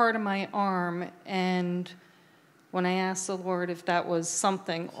part of my arm. And when I asked the Lord if that was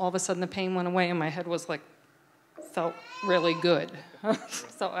something, all of a sudden the pain went away and my head was felt really good.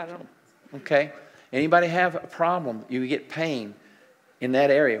 So I don't. Okay. Anybody have a problem? You get pain in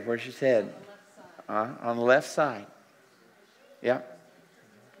that area where she said, on the left side. Yeah.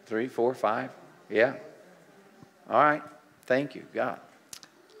 3, 4, 5. Yeah. All right. Thank you, God.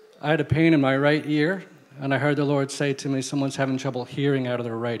 I had a pain in my right ear, and I heard the Lord say to me, someone's having trouble hearing out of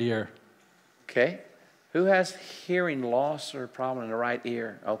their right ear. Okay. Who has hearing loss or problem in the right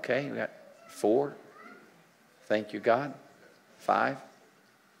ear? Okay. We got 4. Thank you, God. 5.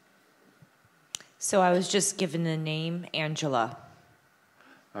 So I was just given the name Angela.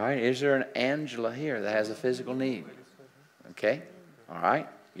 All right. Is there an Angela here that has a physical need? Okay. All right.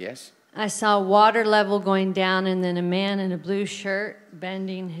 Yes. I saw water level going down and then a man in a blue shirt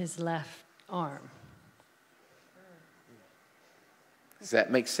bending his left arm. Does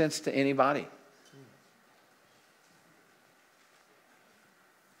that make sense to anybody?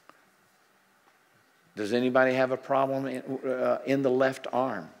 Does anybody have a problem in the left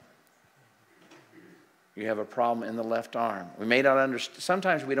arm? You have a problem in the left arm. We may not understand.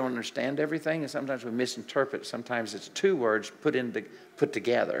 Sometimes we don't understand everything, and sometimes we misinterpret. Sometimes it's 2 words put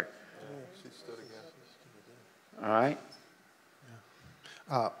together. All right.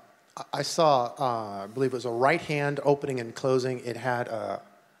 I saw, I believe it was a right hand opening and closing. It had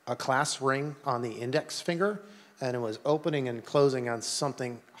a class ring on the index finger, and it was opening and closing on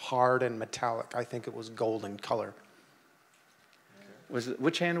something hard and metallic. I think it was golden color.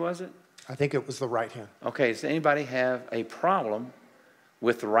 Which hand was it? I think it was the right hand. Okay, does anybody have a problem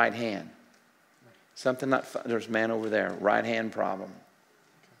with the right hand? Something not, there's a man over there, right hand problem.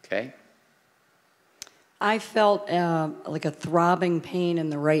 Okay? I felt like a throbbing pain in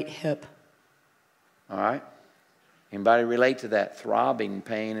the right hip. All right. Anybody relate to that throbbing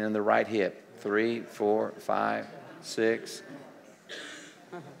pain in the right hip? 3, 4, 5, 6,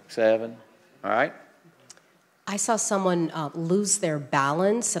 7. All right. I saw someone lose their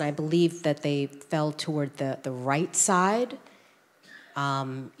balance, and I believe that they fell toward the right side.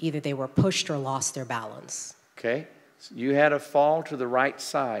 Either they were pushed or lost their balance. Okay. So you had a fall to the right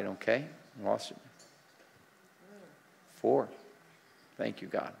side, okay? Lost it. 4. Thank you,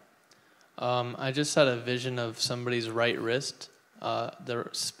 God. I just had a vision of somebody's right wrist,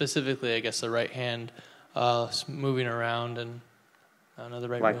 specifically, I guess, the right hand, moving around, and another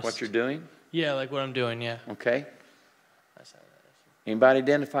right wrist. Like what you're doing? Yeah, like what I'm doing, yeah. Okay. Anybody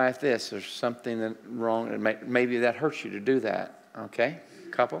identify with this? There's something that wrong, and maybe that hurts you to do that. Okay?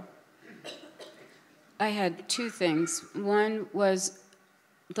 Couple? I had 2 things. One was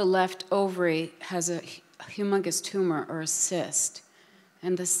the left ovary has a humongous tumor or a cyst.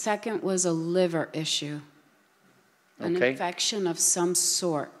 And the second was a liver issue, an infection of some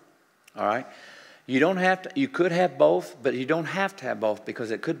sort. All right. You don't have to, you could have both, but you don't have to have both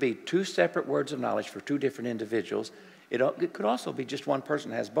because it could be 2 separate words of knowledge for 2 different individuals. It could also be just one person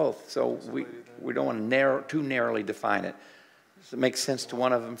has both. So we don't want to too narrowly define it. Does it make sense to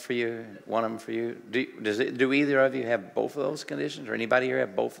one of them for you, one of them for you? Do either of you have both of those conditions, or anybody here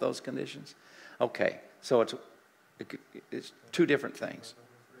have both of those conditions? Okay. So it's 2 different things.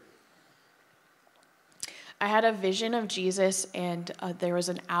 I had a vision of Jesus, and there was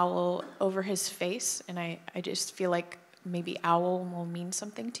an owl over his face, and I just feel like maybe owl will mean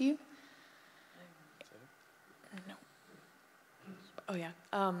something to you. No. Oh, yeah.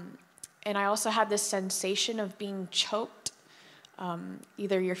 And I also had this sensation of being choked.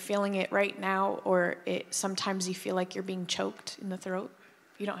 Either you're feeling it right now, or sometimes you feel like you're being choked in the throat.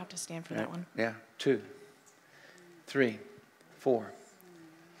 You don't have to stand for that one. Yeah. 2, 3, 4.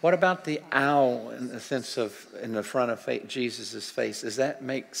 What about the owl in the sense of in the front of Jesus' face? Does that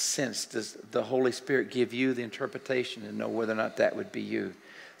make sense? Does the Holy Spirit give you the interpretation and know whether or not that would be you?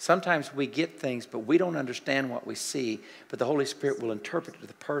 Sometimes we get things, but we don't understand what we see, but the Holy Spirit will interpret it to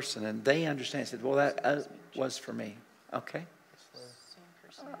the person, and they understand. Said, well, that was for me. Okay?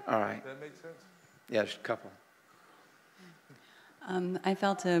 All right. That makes sense. Yeah, just a couple. I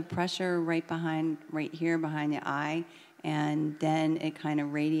felt a pressure right here behind the eye, and then it kind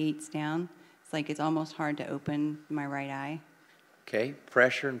of radiates down. It's like it's almost hard to open my right eye. Okay,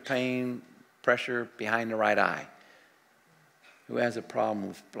 pressure and pain, pressure behind the right eye. Who has a problem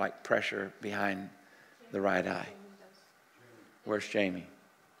with like pressure behind the right eye? Where's Jamie?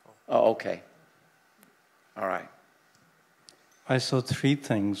 Oh, okay. All right. I saw 3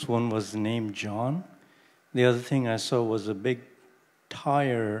 things. One was the name John. The other thing I saw was a big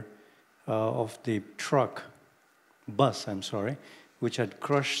tire of the bus, which had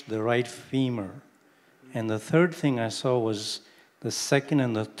crushed the right femur. And the third thing I saw was the 2nd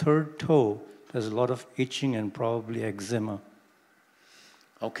and the 3rd toe. There's a lot of itching and probably eczema.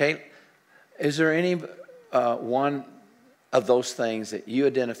 Okay. Is there any one of those things that you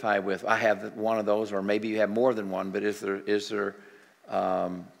identify with? I have one of those, or maybe you have more than one, but is there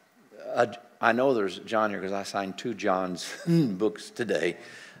I know there's John here because I signed 2 John's books today.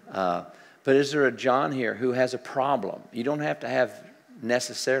 But is there a John here who has a problem? You don't have to have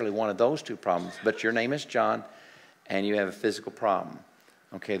necessarily one of those 2 problems, but your name is John and you have a physical problem.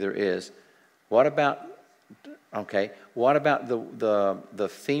 Okay, there is. What about the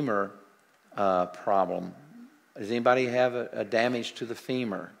femur problem? Does anybody have a damage to the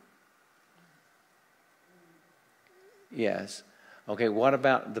femur? Yes. Okay, what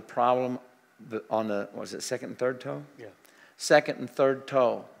about the problem on the, was it 2nd and 3rd toe? Yeah. 2nd and 3rd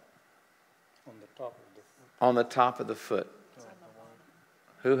toe. On the top of the foot. On the top of the foot.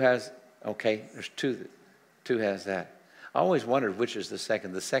 Who has, okay, there's 2 has that. I always wondered which is the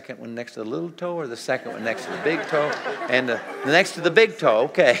second one next to the little toe or the second one next to the big toe? And the next to the big toe,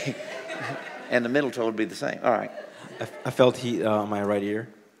 okay. And the middle toe would be the same. All right. I felt heat on my right ear.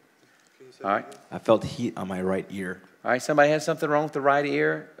 All right. I felt heat on my right ear. All right, somebody has something wrong with the right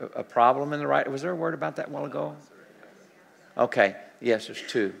ear? A problem in the right? Was there a word about that a while ago? Okay, yes, there's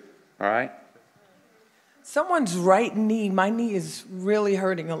 2. All right. Someone's right knee. My knee is really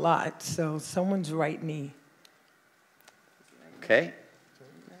hurting a lot, so someone's right knee. Okay.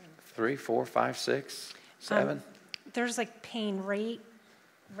 3, 4, 5, 6, 7. There's like pain right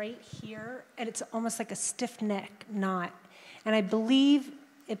here, and it's almost like a stiff neck knot. And I believe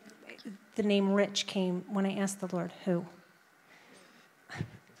the name Rich came when I asked the Lord who.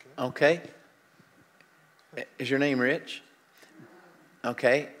 Okay. Is your name Rich?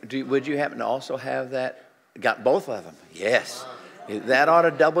 Okay. Would you happen to also have that? Got both of them? Yes. That ought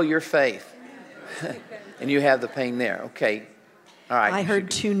to double your faith. And you have the pain there. Okay. All right. I heard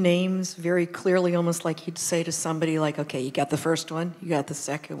two names very clearly, almost like he'd say to somebody like, okay, you got the first one, you got the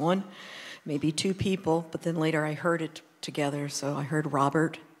second one, maybe two people, but then later I heard it together, so I heard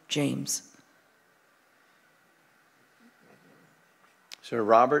Robert James. So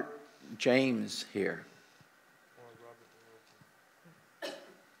Robert James here.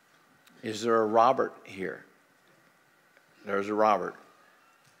 Is there a Robert here? There's a Robert.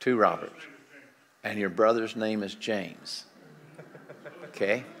 Two Roberts. And your brother's name is James.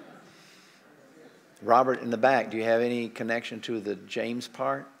 Okay. Robert in the back, do you have any connection to the James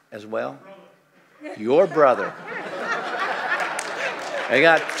part as well? Your brother. They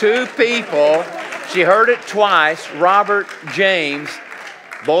got two people. She heard it twice. Robert, James.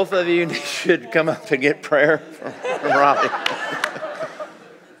 Both of you should come up and get prayer from Robbie.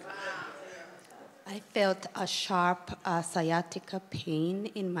 I felt a sharp sciatica pain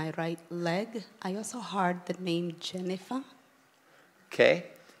in my right leg. I also heard the name Jennifer. Okay.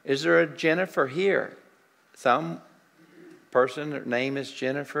 Is there a Jennifer here? Some person, her name is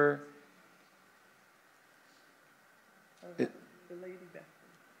Jennifer? The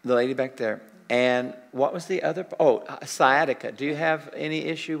lady back there. And what was the other? Oh, sciatica. Do you have any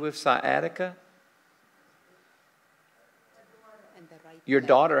issue with sciatica? Your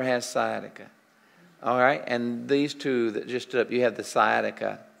daughter has sciatica. All right. And these two that just stood up, you have the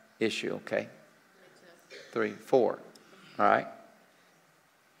sciatica issue. Okay. 3, 4. All right.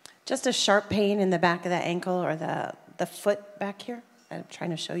 Just a sharp pain in the back of the ankle or the foot back here. I'm trying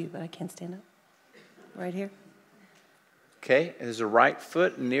to show you, but I can't stand up. Right here. Okay, is the right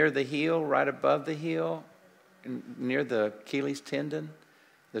foot near the heel, right above the heel, near the Achilles tendon?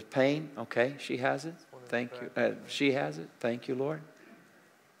 The pain? Okay, she has it. Thank you. She has it. Thank you, Lord.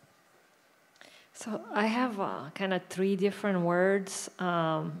 So I have kind of 3 different words,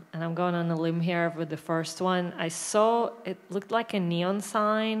 and I'm going on a limb here with the first one. I saw it looked like a neon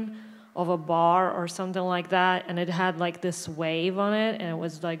sign of a bar or something like that, and it had like this wave on it, and it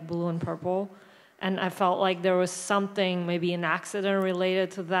was like blue and purple. And I felt like there was something, maybe an accident related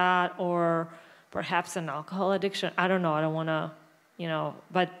to that, or perhaps an alcohol addiction. I don't know. I don't want to,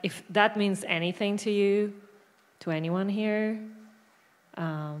 but if that means anything to you, to anyone here,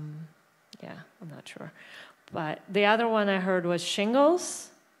 yeah, I'm not sure. But the other one I heard was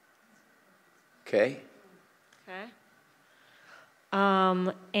shingles. Okay. Okay.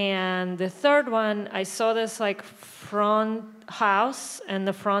 And the third one, I saw this like front house and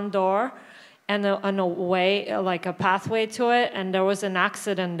the front door, and a way, like a pathway to it, and there was an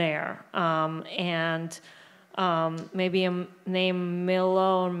accident there. And maybe a name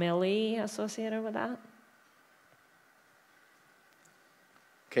Milo or Millie associated with that.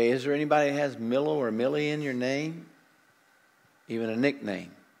 Okay, is there anybody that has Milo or Millie in your name? Even a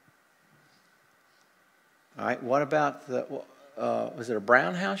nickname? All right, what about was it a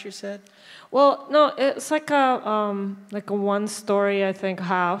brown house you said? Well, no, it's like a one-story, I think,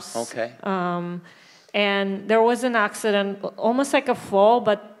 house. Okay. And there was an accident, almost like a fall,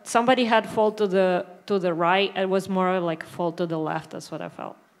 but somebody had fall to the right. It was more like fall to the left. That's what I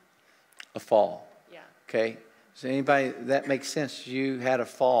felt. A fall. Yeah. Okay. So anybody, that makes sense. You had a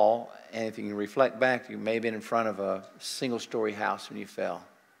fall, and if you can reflect back, you may have been in front of a single-story house when you fell.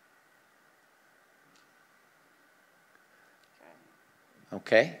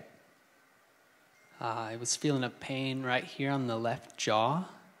 Okay. I was feeling a pain right here on the left jaw.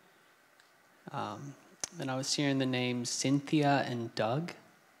 And I was hearing the names Cynthia and Doug.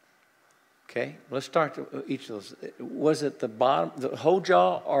 Okay, let's start each of those. Was it the bottom, the whole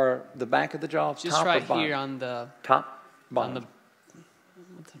jaw, or the back of the jaw? Just top right or bottom? here on the top, bottom. On the,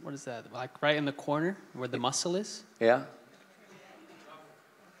 what is that? Like right in the corner where the muscle is? Yeah.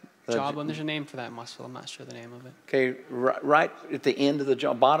 Jawbone. There's a name for that muscle. I'm not sure the name of it. Okay, right at the end of the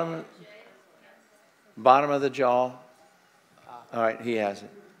jaw, bottom of the jaw. All right, he has it.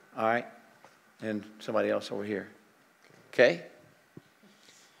 All right, and somebody else over here. Okay.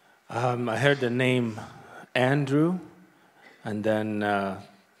 I heard the name Andrew, and then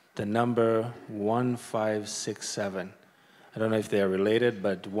the number 1567. I don't know if they are related,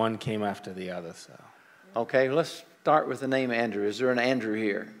 but one came after the other. So. Okay, let's start with the name Andrew. Is there an Andrew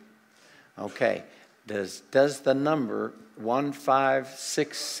here? Okay. Does the number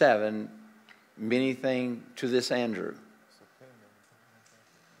 1567 mean anything to this Andrew?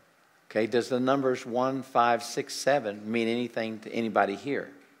 Okay, does the numbers 1567 mean anything to anybody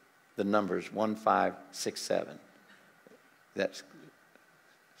here? The numbers 1567. That's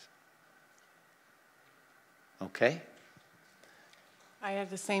Okay? I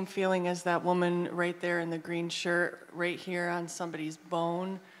have the same feeling as that woman right there in the green shirt, right here on somebody's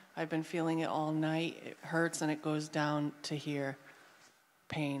bone. I've been feeling it all night. It hurts and it goes down to here.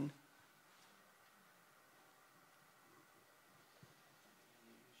 Pain.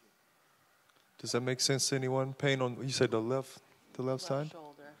 Does that make sense to anyone? Pain on, you said the left side?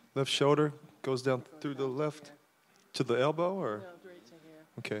 Shoulder. Left shoulder goes down through the left to the elbow, or? No, right to here.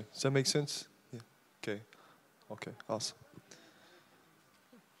 Okay, does that make sense? Yeah. Okay. Okay, awesome.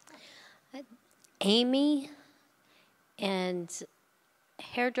 Amy and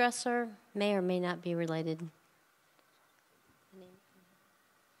hairdresser may or may not be related.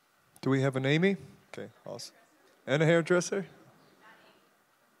 Do we have an Amy? Okay, awesome. And a hairdresser?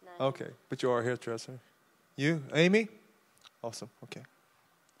 Okay, but you are a hairdresser. You, Amy? Awesome, okay.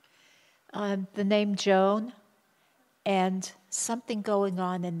 The name Joan, and something going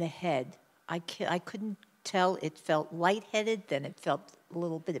on in the head. I couldn't tell. It felt lightheaded, then it felt a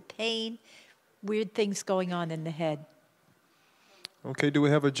little bit of pain. Weird things going on in the head. Okay, do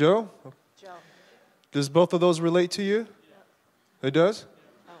we have a Joe? Joe. Does both of those relate to you? Yeah. It does?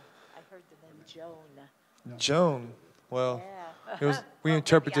 Oh, I heard the name Joan. Joan. Well, yeah. we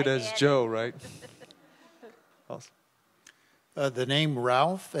interpret it as Joe, right? Awesome. The name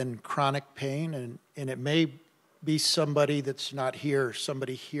Ralph and chronic pain, and it may be somebody that's not here.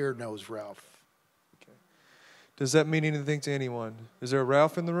 Somebody here knows Ralph. Okay. Does that mean anything to anyone? Is there a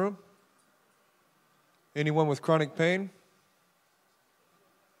Ralph in the room? Anyone with chronic pain?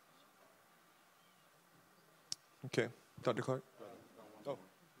 Okay. Dr. Clark? Oh.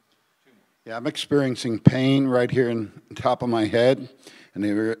 Yeah, I'm experiencing pain right here in the top of my head, and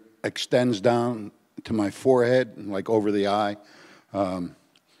it extends down to my forehead, like over the eye.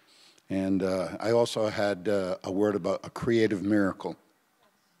 And I also had a word about a creative miracle.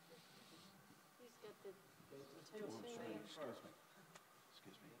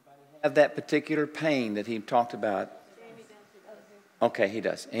 Have that particular pain that he talked about? Okay, he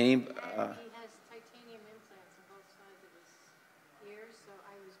does. And he, he has titanium implants on both sides of his ears, so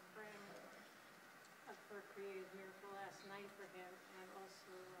I was praying for a creative miracle last night for him, and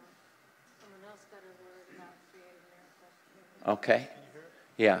also someone else got a word about creative miracle. Okay.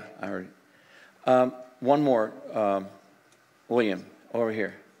 Yeah, I heard. One more, William, over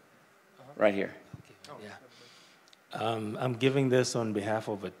here, right here. I'm giving this on behalf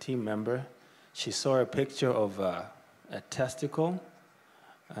of a team member. She saw a picture of a testicle,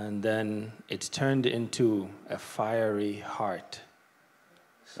 and then it's turned into a fiery heart.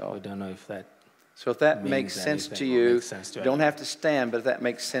 So I don't know if that. So if that makes sense to you, don't have to stand, but if that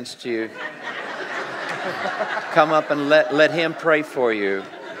makes sense to you, come up and let him pray for you.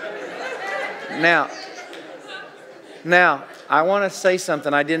 Now, I want to say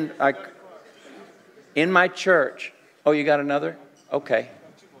something. In my church. Oh, you got another? Okay.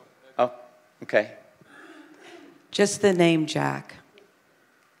 Oh, okay. Just the name Jack.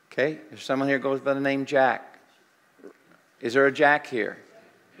 Okay. There's someone here goes by the name Jack. Is there a Jack here?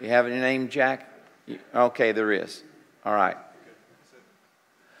 You have any name Jack? Okay, there is. All right.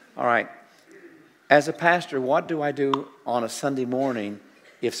 All right. As a pastor, what do I do on a Sunday morning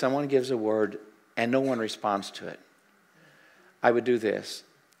if someone gives a word and no one responds to it? I would do this.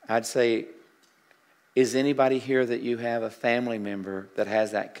 I'd say, is anybody here that you have a family member that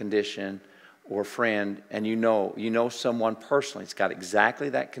has that condition or friend, and you know someone personally that's got exactly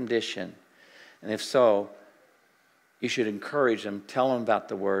that condition? And if so, you should encourage them, tell them about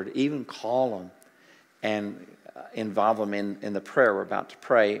the word, even call them and involve them in the prayer we're about to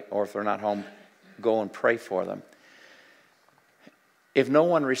pray, or if they're not home, go and pray for them. If no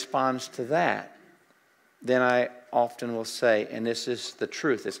one responds to that, then I often will say, and this is the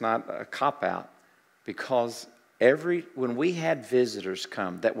truth, it's not a cop-out, because when we had visitors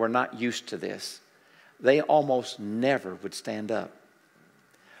come that were not used to this, they almost never would stand up.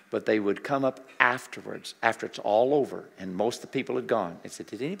 But they would come up afterwards, after it's all over, and most of the people had gone. They said,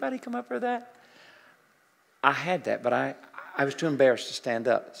 did anybody come up for that? I had that, but I was too embarrassed to stand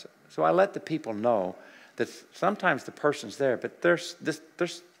up. So I let the people know that sometimes the person's there, but they're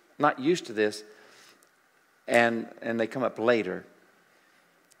not used to this, and they come up later.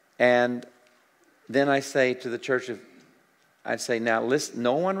 And then I say to the church, I'd say, now listen,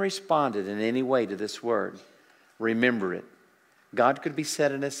 no one responded in any way to this word. Remember it. God could be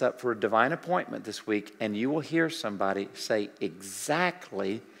setting us up for a divine appointment this week, and you will hear somebody say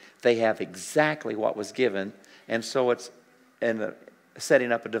exactly, they have exactly what was given, and so it's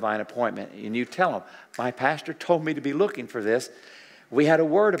setting up a divine appointment. And you tell them, my pastor told me to be looking for this. We had a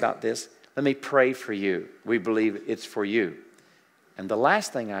word about this. Let me pray for you. We believe it's for you. And the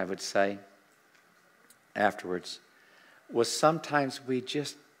last thing I would say afterwards was sometimes we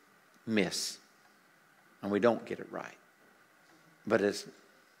just miss and we don't get it right. But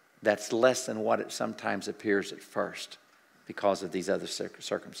that's less than what it sometimes appears at first because of these other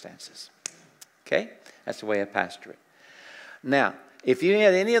circumstances. Okay? That's the way I pastor it. Now, if you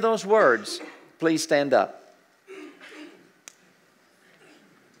had any of those words, please stand up.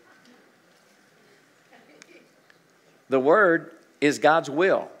 The word is God's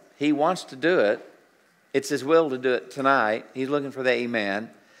will. He wants to do it. It's His will to do it tonight. He's looking for the amen.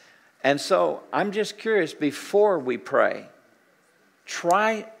 And so I'm just curious, before we pray,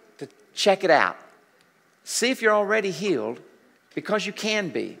 try to check it out. See if you're already healed, because you can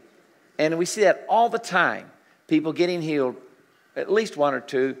be. And we see that all the time. People getting healed, at least one or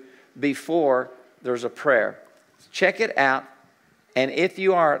two, before there's a prayer. Check it out. And if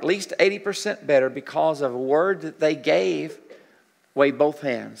you are at least 80% better because of a word that they gave, wave both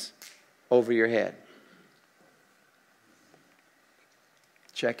hands over your head.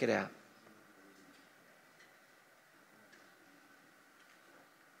 Check it out.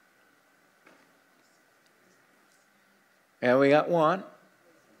 And we got one.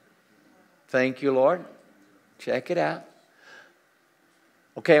 Thank you, Lord. Check it out.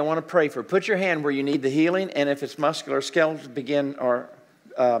 Okay, I want to pray for. Put your hand where you need the healing, and if it's musculoskeletal, begin, or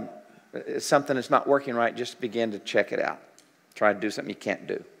something that's not working right, just begin to check it out. Try to do something you can't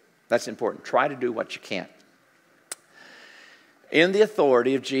do. That's important. Try to do what you can't. In the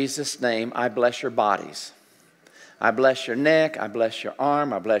authority of Jesus' name, I bless your bodies. I bless your neck. I bless your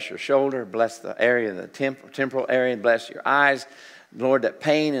arm. I bless your shoulder. Bless the area, the temporal area. Bless your eyes. Lord, that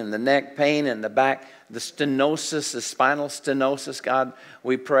pain in the neck, pain in the back, the stenosis, the spinal stenosis, God,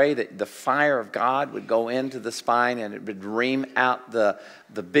 we pray that the fire of God would go into the spine and it would ream out the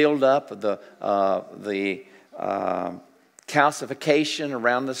buildup of the calcification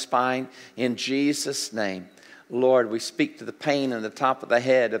around the spine in Jesus' name. Lord, we speak to the pain in the top of the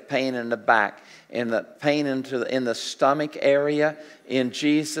head, the pain in the back, and the pain in the stomach area in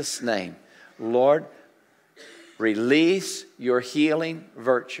Jesus' name. Lord, release your healing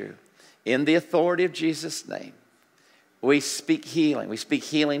virtue in the authority of Jesus' name. We speak healing. We speak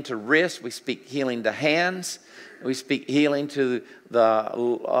healing to wrists. We speak healing to hands. We speak healing to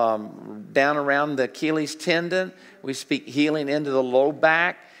the down around the Achilles tendon. We speak healing into the low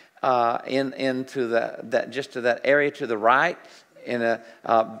back, into just to that area to the right, in the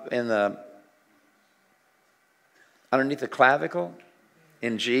underneath the clavicle,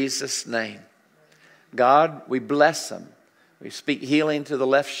 in Jesus' name. God, we bless them. We speak healing to the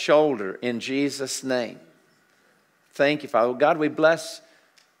left shoulder in Jesus' name. Thank you, Father. God, we bless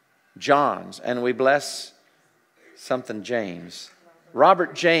John's, and we bless something James.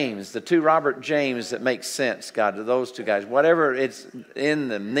 Robert James, the two Robert James that make sense, God, to those two guys. Whatever it's in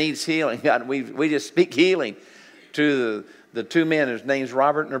them needs healing, God, we just speak healing to the two men whose names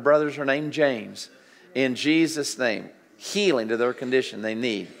Robert and their brothers are named James. In Jesus' name, healing to their condition they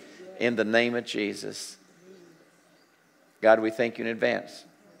need. In the name of Jesus. God, we thank you in advance.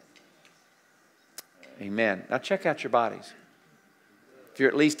 Amen. Now check out your bodies. If you're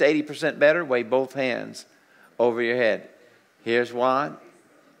at least 80% better, wave both hands over your head. Here's 1,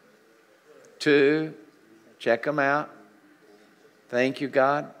 2, check them out. Thank you,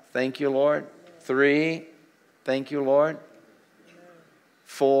 God. Thank you, Lord. 3, thank you, Lord.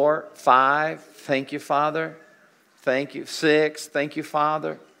 4, 5, thank you, Father. Thank you. 6, thank you,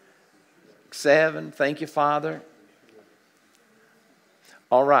 Father. 7, thank you, Father.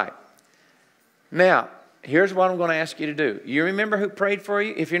 All right. Now, here's what I'm going to ask you to do. You remember who prayed for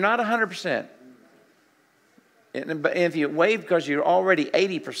you? If you're not 100%, and if you wave because you're already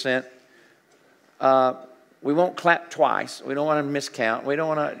 80%, we won't clap twice. We don't want to miscount. We don't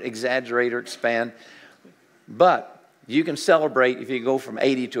want to exaggerate or expand. But you can celebrate if you go from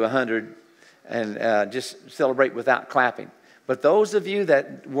 80 to 100 and just celebrate without clapping. But those of you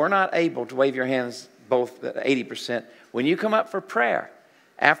that were not able to wave your hands both at 80%, when you come up for prayer,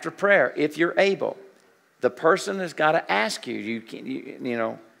 after prayer, if you're able, the person has got to ask you. You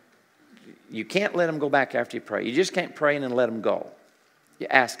can't let them go back after you pray. You just can't pray and then let them go. You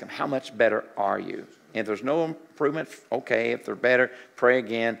ask them, how much better are you? And if there's no improvement, okay. If they're better, pray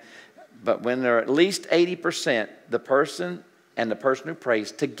again. But when they're at least 80%, the person and the person who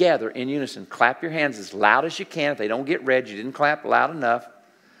prays together in unison, clap your hands as loud as you can. If they don't get red, you didn't clap loud enough.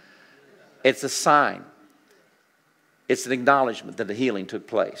 It's a sign. It's an acknowledgement that the healing took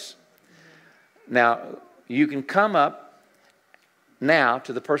place. Now, you can come up now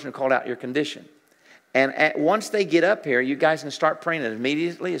to the person who called out your condition. And once they get up here, you guys can start praying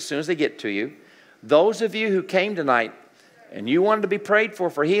immediately as soon as they get to you. Those of you who came tonight and you wanted to be prayed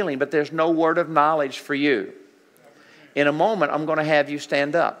for healing, but there's no word of knowledge for you, in a moment, I'm going to have you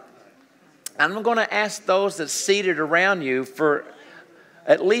stand up. I'm going to ask those that's seated around you, for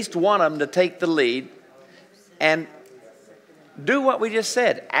at least one of them to take the lead and do what we just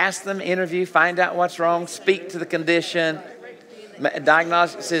said. Ask them, interview, find out what's wrong, speak to the condition,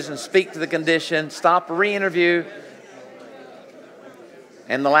 diagnostic decision, speak to the condition, stop, re-interview,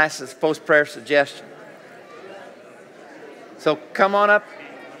 and the last is post-prayer suggestion. So come on up,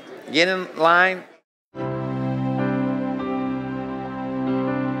 get in line.